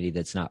Christianity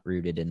that's not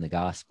rooted in the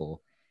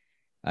gospel.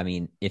 I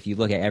mean, if you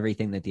look at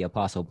everything that the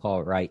Apostle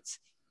Paul writes,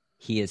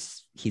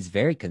 he's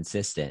very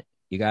consistent.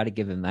 You got to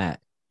give him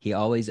that. He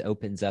always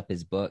opens up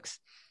his books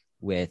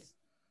with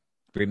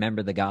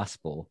remember the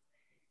gospel.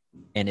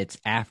 And it's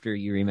after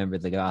you remember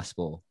the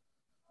gospel.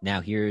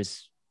 Now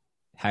here's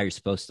how you're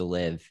supposed to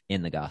live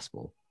in the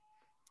gospel.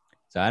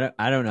 So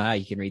I don't know how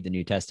you can read the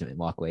New Testament and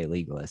walk away a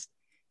legalist.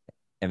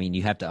 I mean,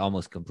 you have to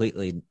almost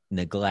completely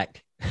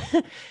neglect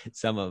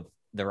some of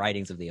the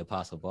writings of the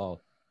Apostle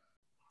Paul.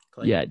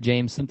 Yeah,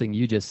 James, something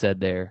you just said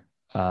there.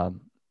 One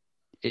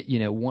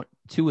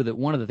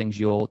of the things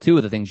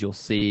you'll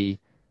see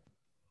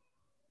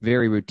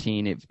very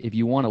routine. If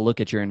you want to look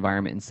at your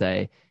environment and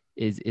say,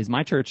 is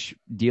my church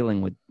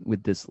dealing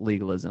with this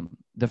legalism?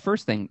 The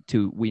first thing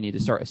we need to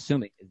start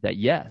assuming is that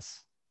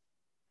yes,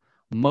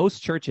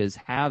 most churches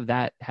have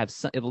at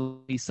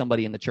least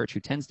somebody in the church who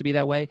tends to be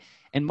that way,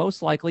 and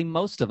most likely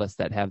most of us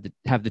that have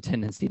the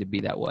tendency to be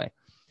that way.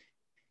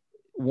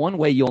 One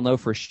way you'll know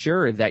for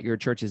sure that your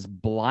church is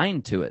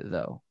blind to it,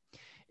 though,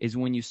 is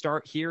when you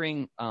start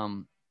hearing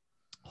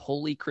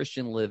holy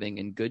Christian living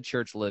and good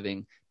church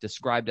living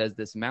described as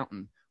this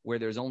mountain where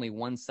there's only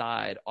one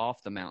side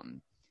off the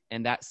mountain,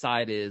 and that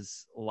side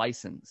is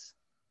license.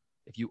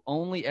 If you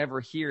only ever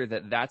hear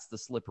that that's the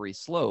slippery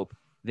slope,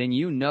 then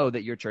you know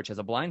that your church has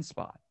a blind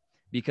spot,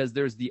 because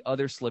there's the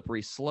other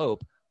slippery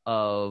slope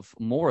of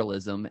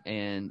moralism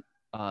and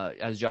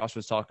as Josh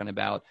was talking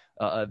about,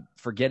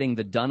 forgetting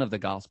the done of the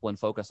gospel and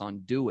focus on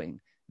doing,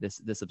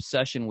 this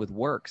obsession with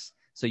works.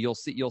 So you'll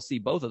see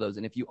both of those.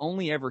 And if you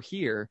only ever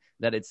hear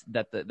that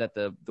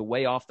the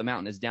way off the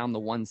mountain is down the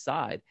one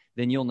side,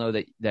 then you'll know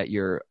that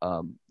your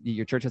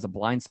church has a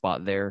blind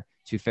spot there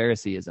to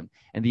Phariseeism.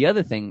 And the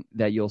other thing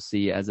that you'll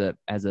see as a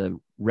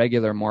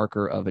regular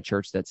marker of a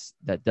church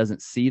that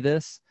doesn't see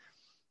this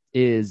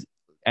is,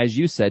 as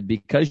you said,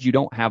 because you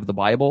don't have the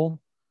Bible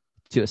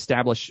to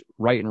establish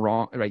right and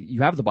wrong, right?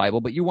 You have the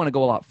Bible, but you want to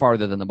go a lot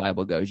farther than the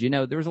Bible goes.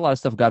 There's a lot of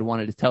stuff God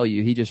wanted to tell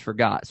you. He just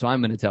forgot. So I'm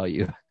going to tell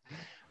you.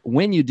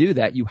 When you do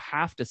that, you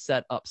have to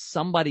set up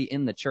somebody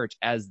in the church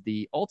as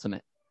the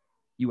ultimate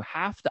You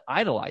have to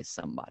idolize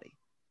somebody.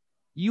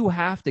 You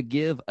have to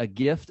give a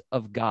gift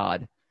of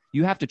God.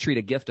 You have to treat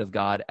a gift of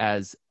God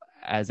as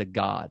a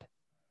God.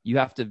 You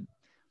have to,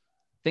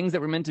 things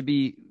that were meant to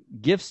be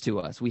gifts to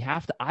us, we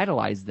have to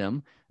idolize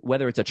them,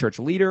 whether it's a church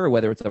leader or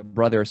whether it's a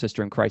brother or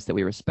sister in Christ that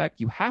we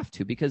respect. You have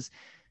to, because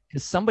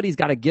somebody's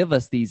got to give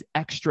us these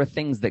extra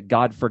things that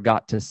God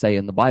forgot to say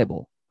in the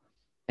Bible.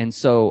 And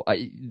so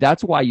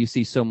that's why you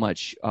see so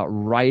much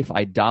rife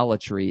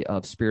idolatry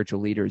of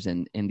spiritual leaders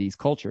in these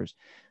cultures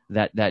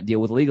that deal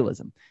with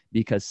legalism,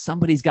 because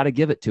somebody's got to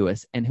give it to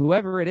us. And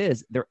whoever it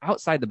is, they're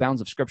outside the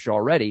bounds of Scripture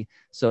already.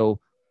 So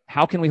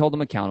how can we hold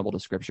them accountable to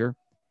Scripture?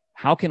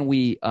 How can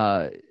we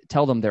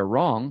tell them they're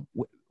wrong?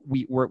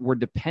 We're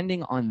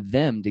depending on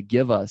them to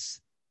give us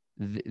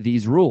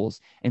these rules.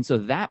 And so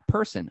that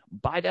person,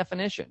 by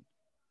definition,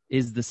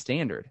 is the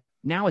standard.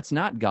 Now it's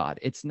not God.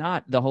 It's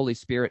not the Holy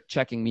Spirit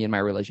checking me in my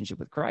relationship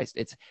with Christ.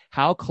 It's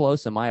how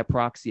close am I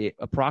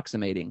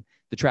approximating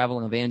the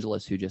traveling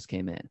evangelist who just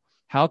came in?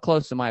 How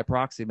close am I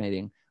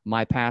approximating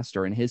my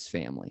pastor and his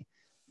family?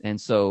 And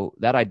so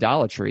that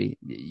idolatry,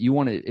 you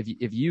want to,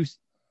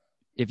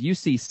 if you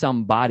see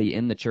somebody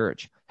in the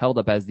church held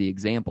up as the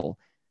example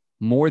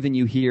more than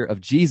you hear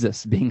of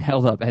Jesus being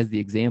held up as the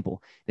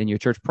example, then your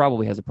church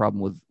probably has a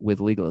problem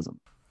with legalism.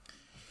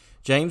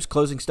 James,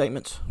 closing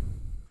statements?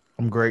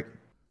 I'm great.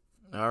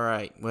 All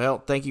right. Well,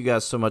 thank you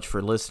guys so much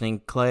for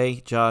listening.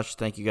 Clay, Josh,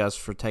 thank you guys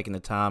for taking the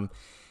time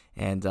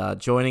and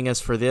joining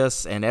us for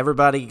this. And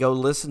everybody go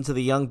listen to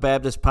the Young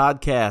Baptist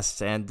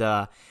podcast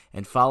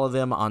and follow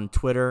them on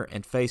Twitter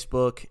and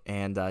Facebook,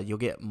 and you'll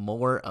get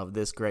more of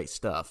this great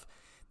stuff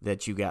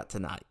that you got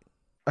tonight.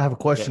 I have a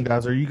question,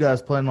 guys. Are you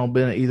guys planning on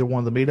being at either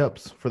one of the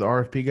meetups for the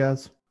RFP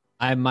guys?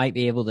 I might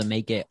be able to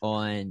make it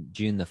on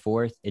June the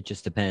 4th. It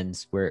just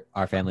depends where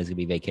our family's going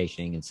to be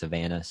vacationing in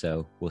Savannah,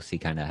 so we'll see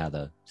kind of how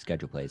the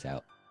schedule plays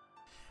out.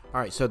 All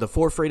right, so the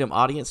For Freedom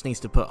audience needs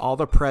to put all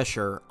the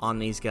pressure on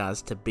these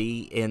guys to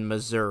be in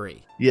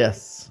Missouri.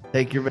 Yes.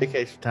 Take your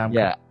vacation time.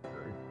 Yeah.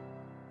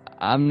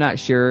 I'm not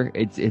sure.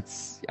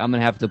 It's. I'm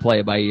gonna have to play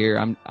it by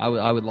ear.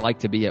 I would like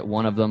to be at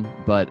one of them,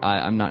 but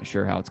I'm not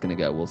sure how it's gonna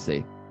go. We'll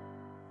see.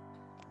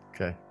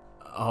 Okay.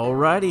 All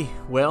righty.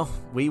 Well,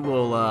 we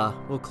will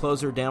we'll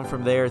close her down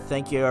from there.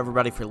 Thank you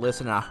everybody for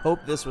listening. I hope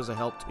this was a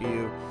help to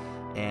you,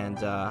 and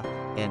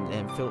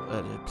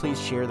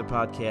please share the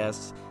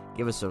podcast.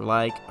 Give us a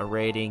like, a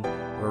rating,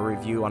 or a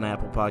review on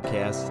Apple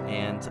Podcasts.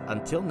 And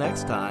until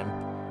next time,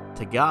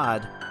 to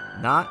God,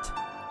 not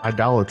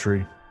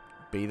idolatry,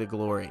 be the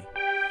glory.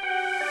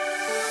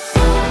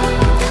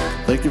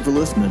 Thank you for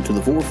listening to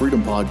the For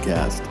Freedom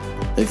Podcast.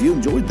 If you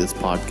enjoyed this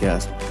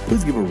podcast,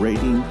 please give a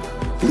rating,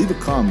 leave a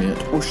comment,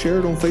 or share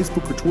it on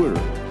Facebook or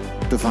Twitter.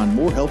 To find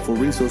more helpful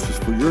resources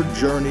for your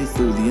journey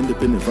through the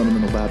independent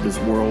fundamental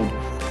Baptist world,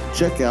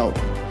 check out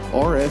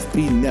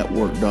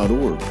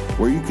rfpnetwork.org,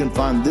 where you can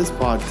find this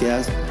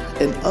podcast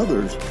and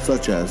others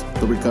such as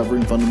the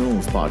Recovering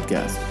Fundamentalists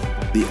podcast,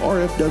 the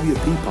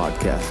RFWP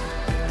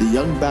podcast, the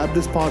Young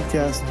Baptist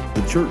podcast,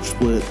 the Church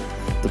Split,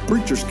 the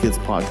Preacher's Kids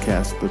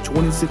podcast, the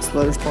 26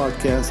 Letters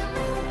podcast,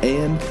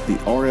 and the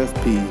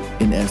RFP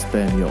in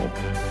Espanol.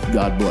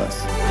 God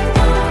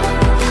bless.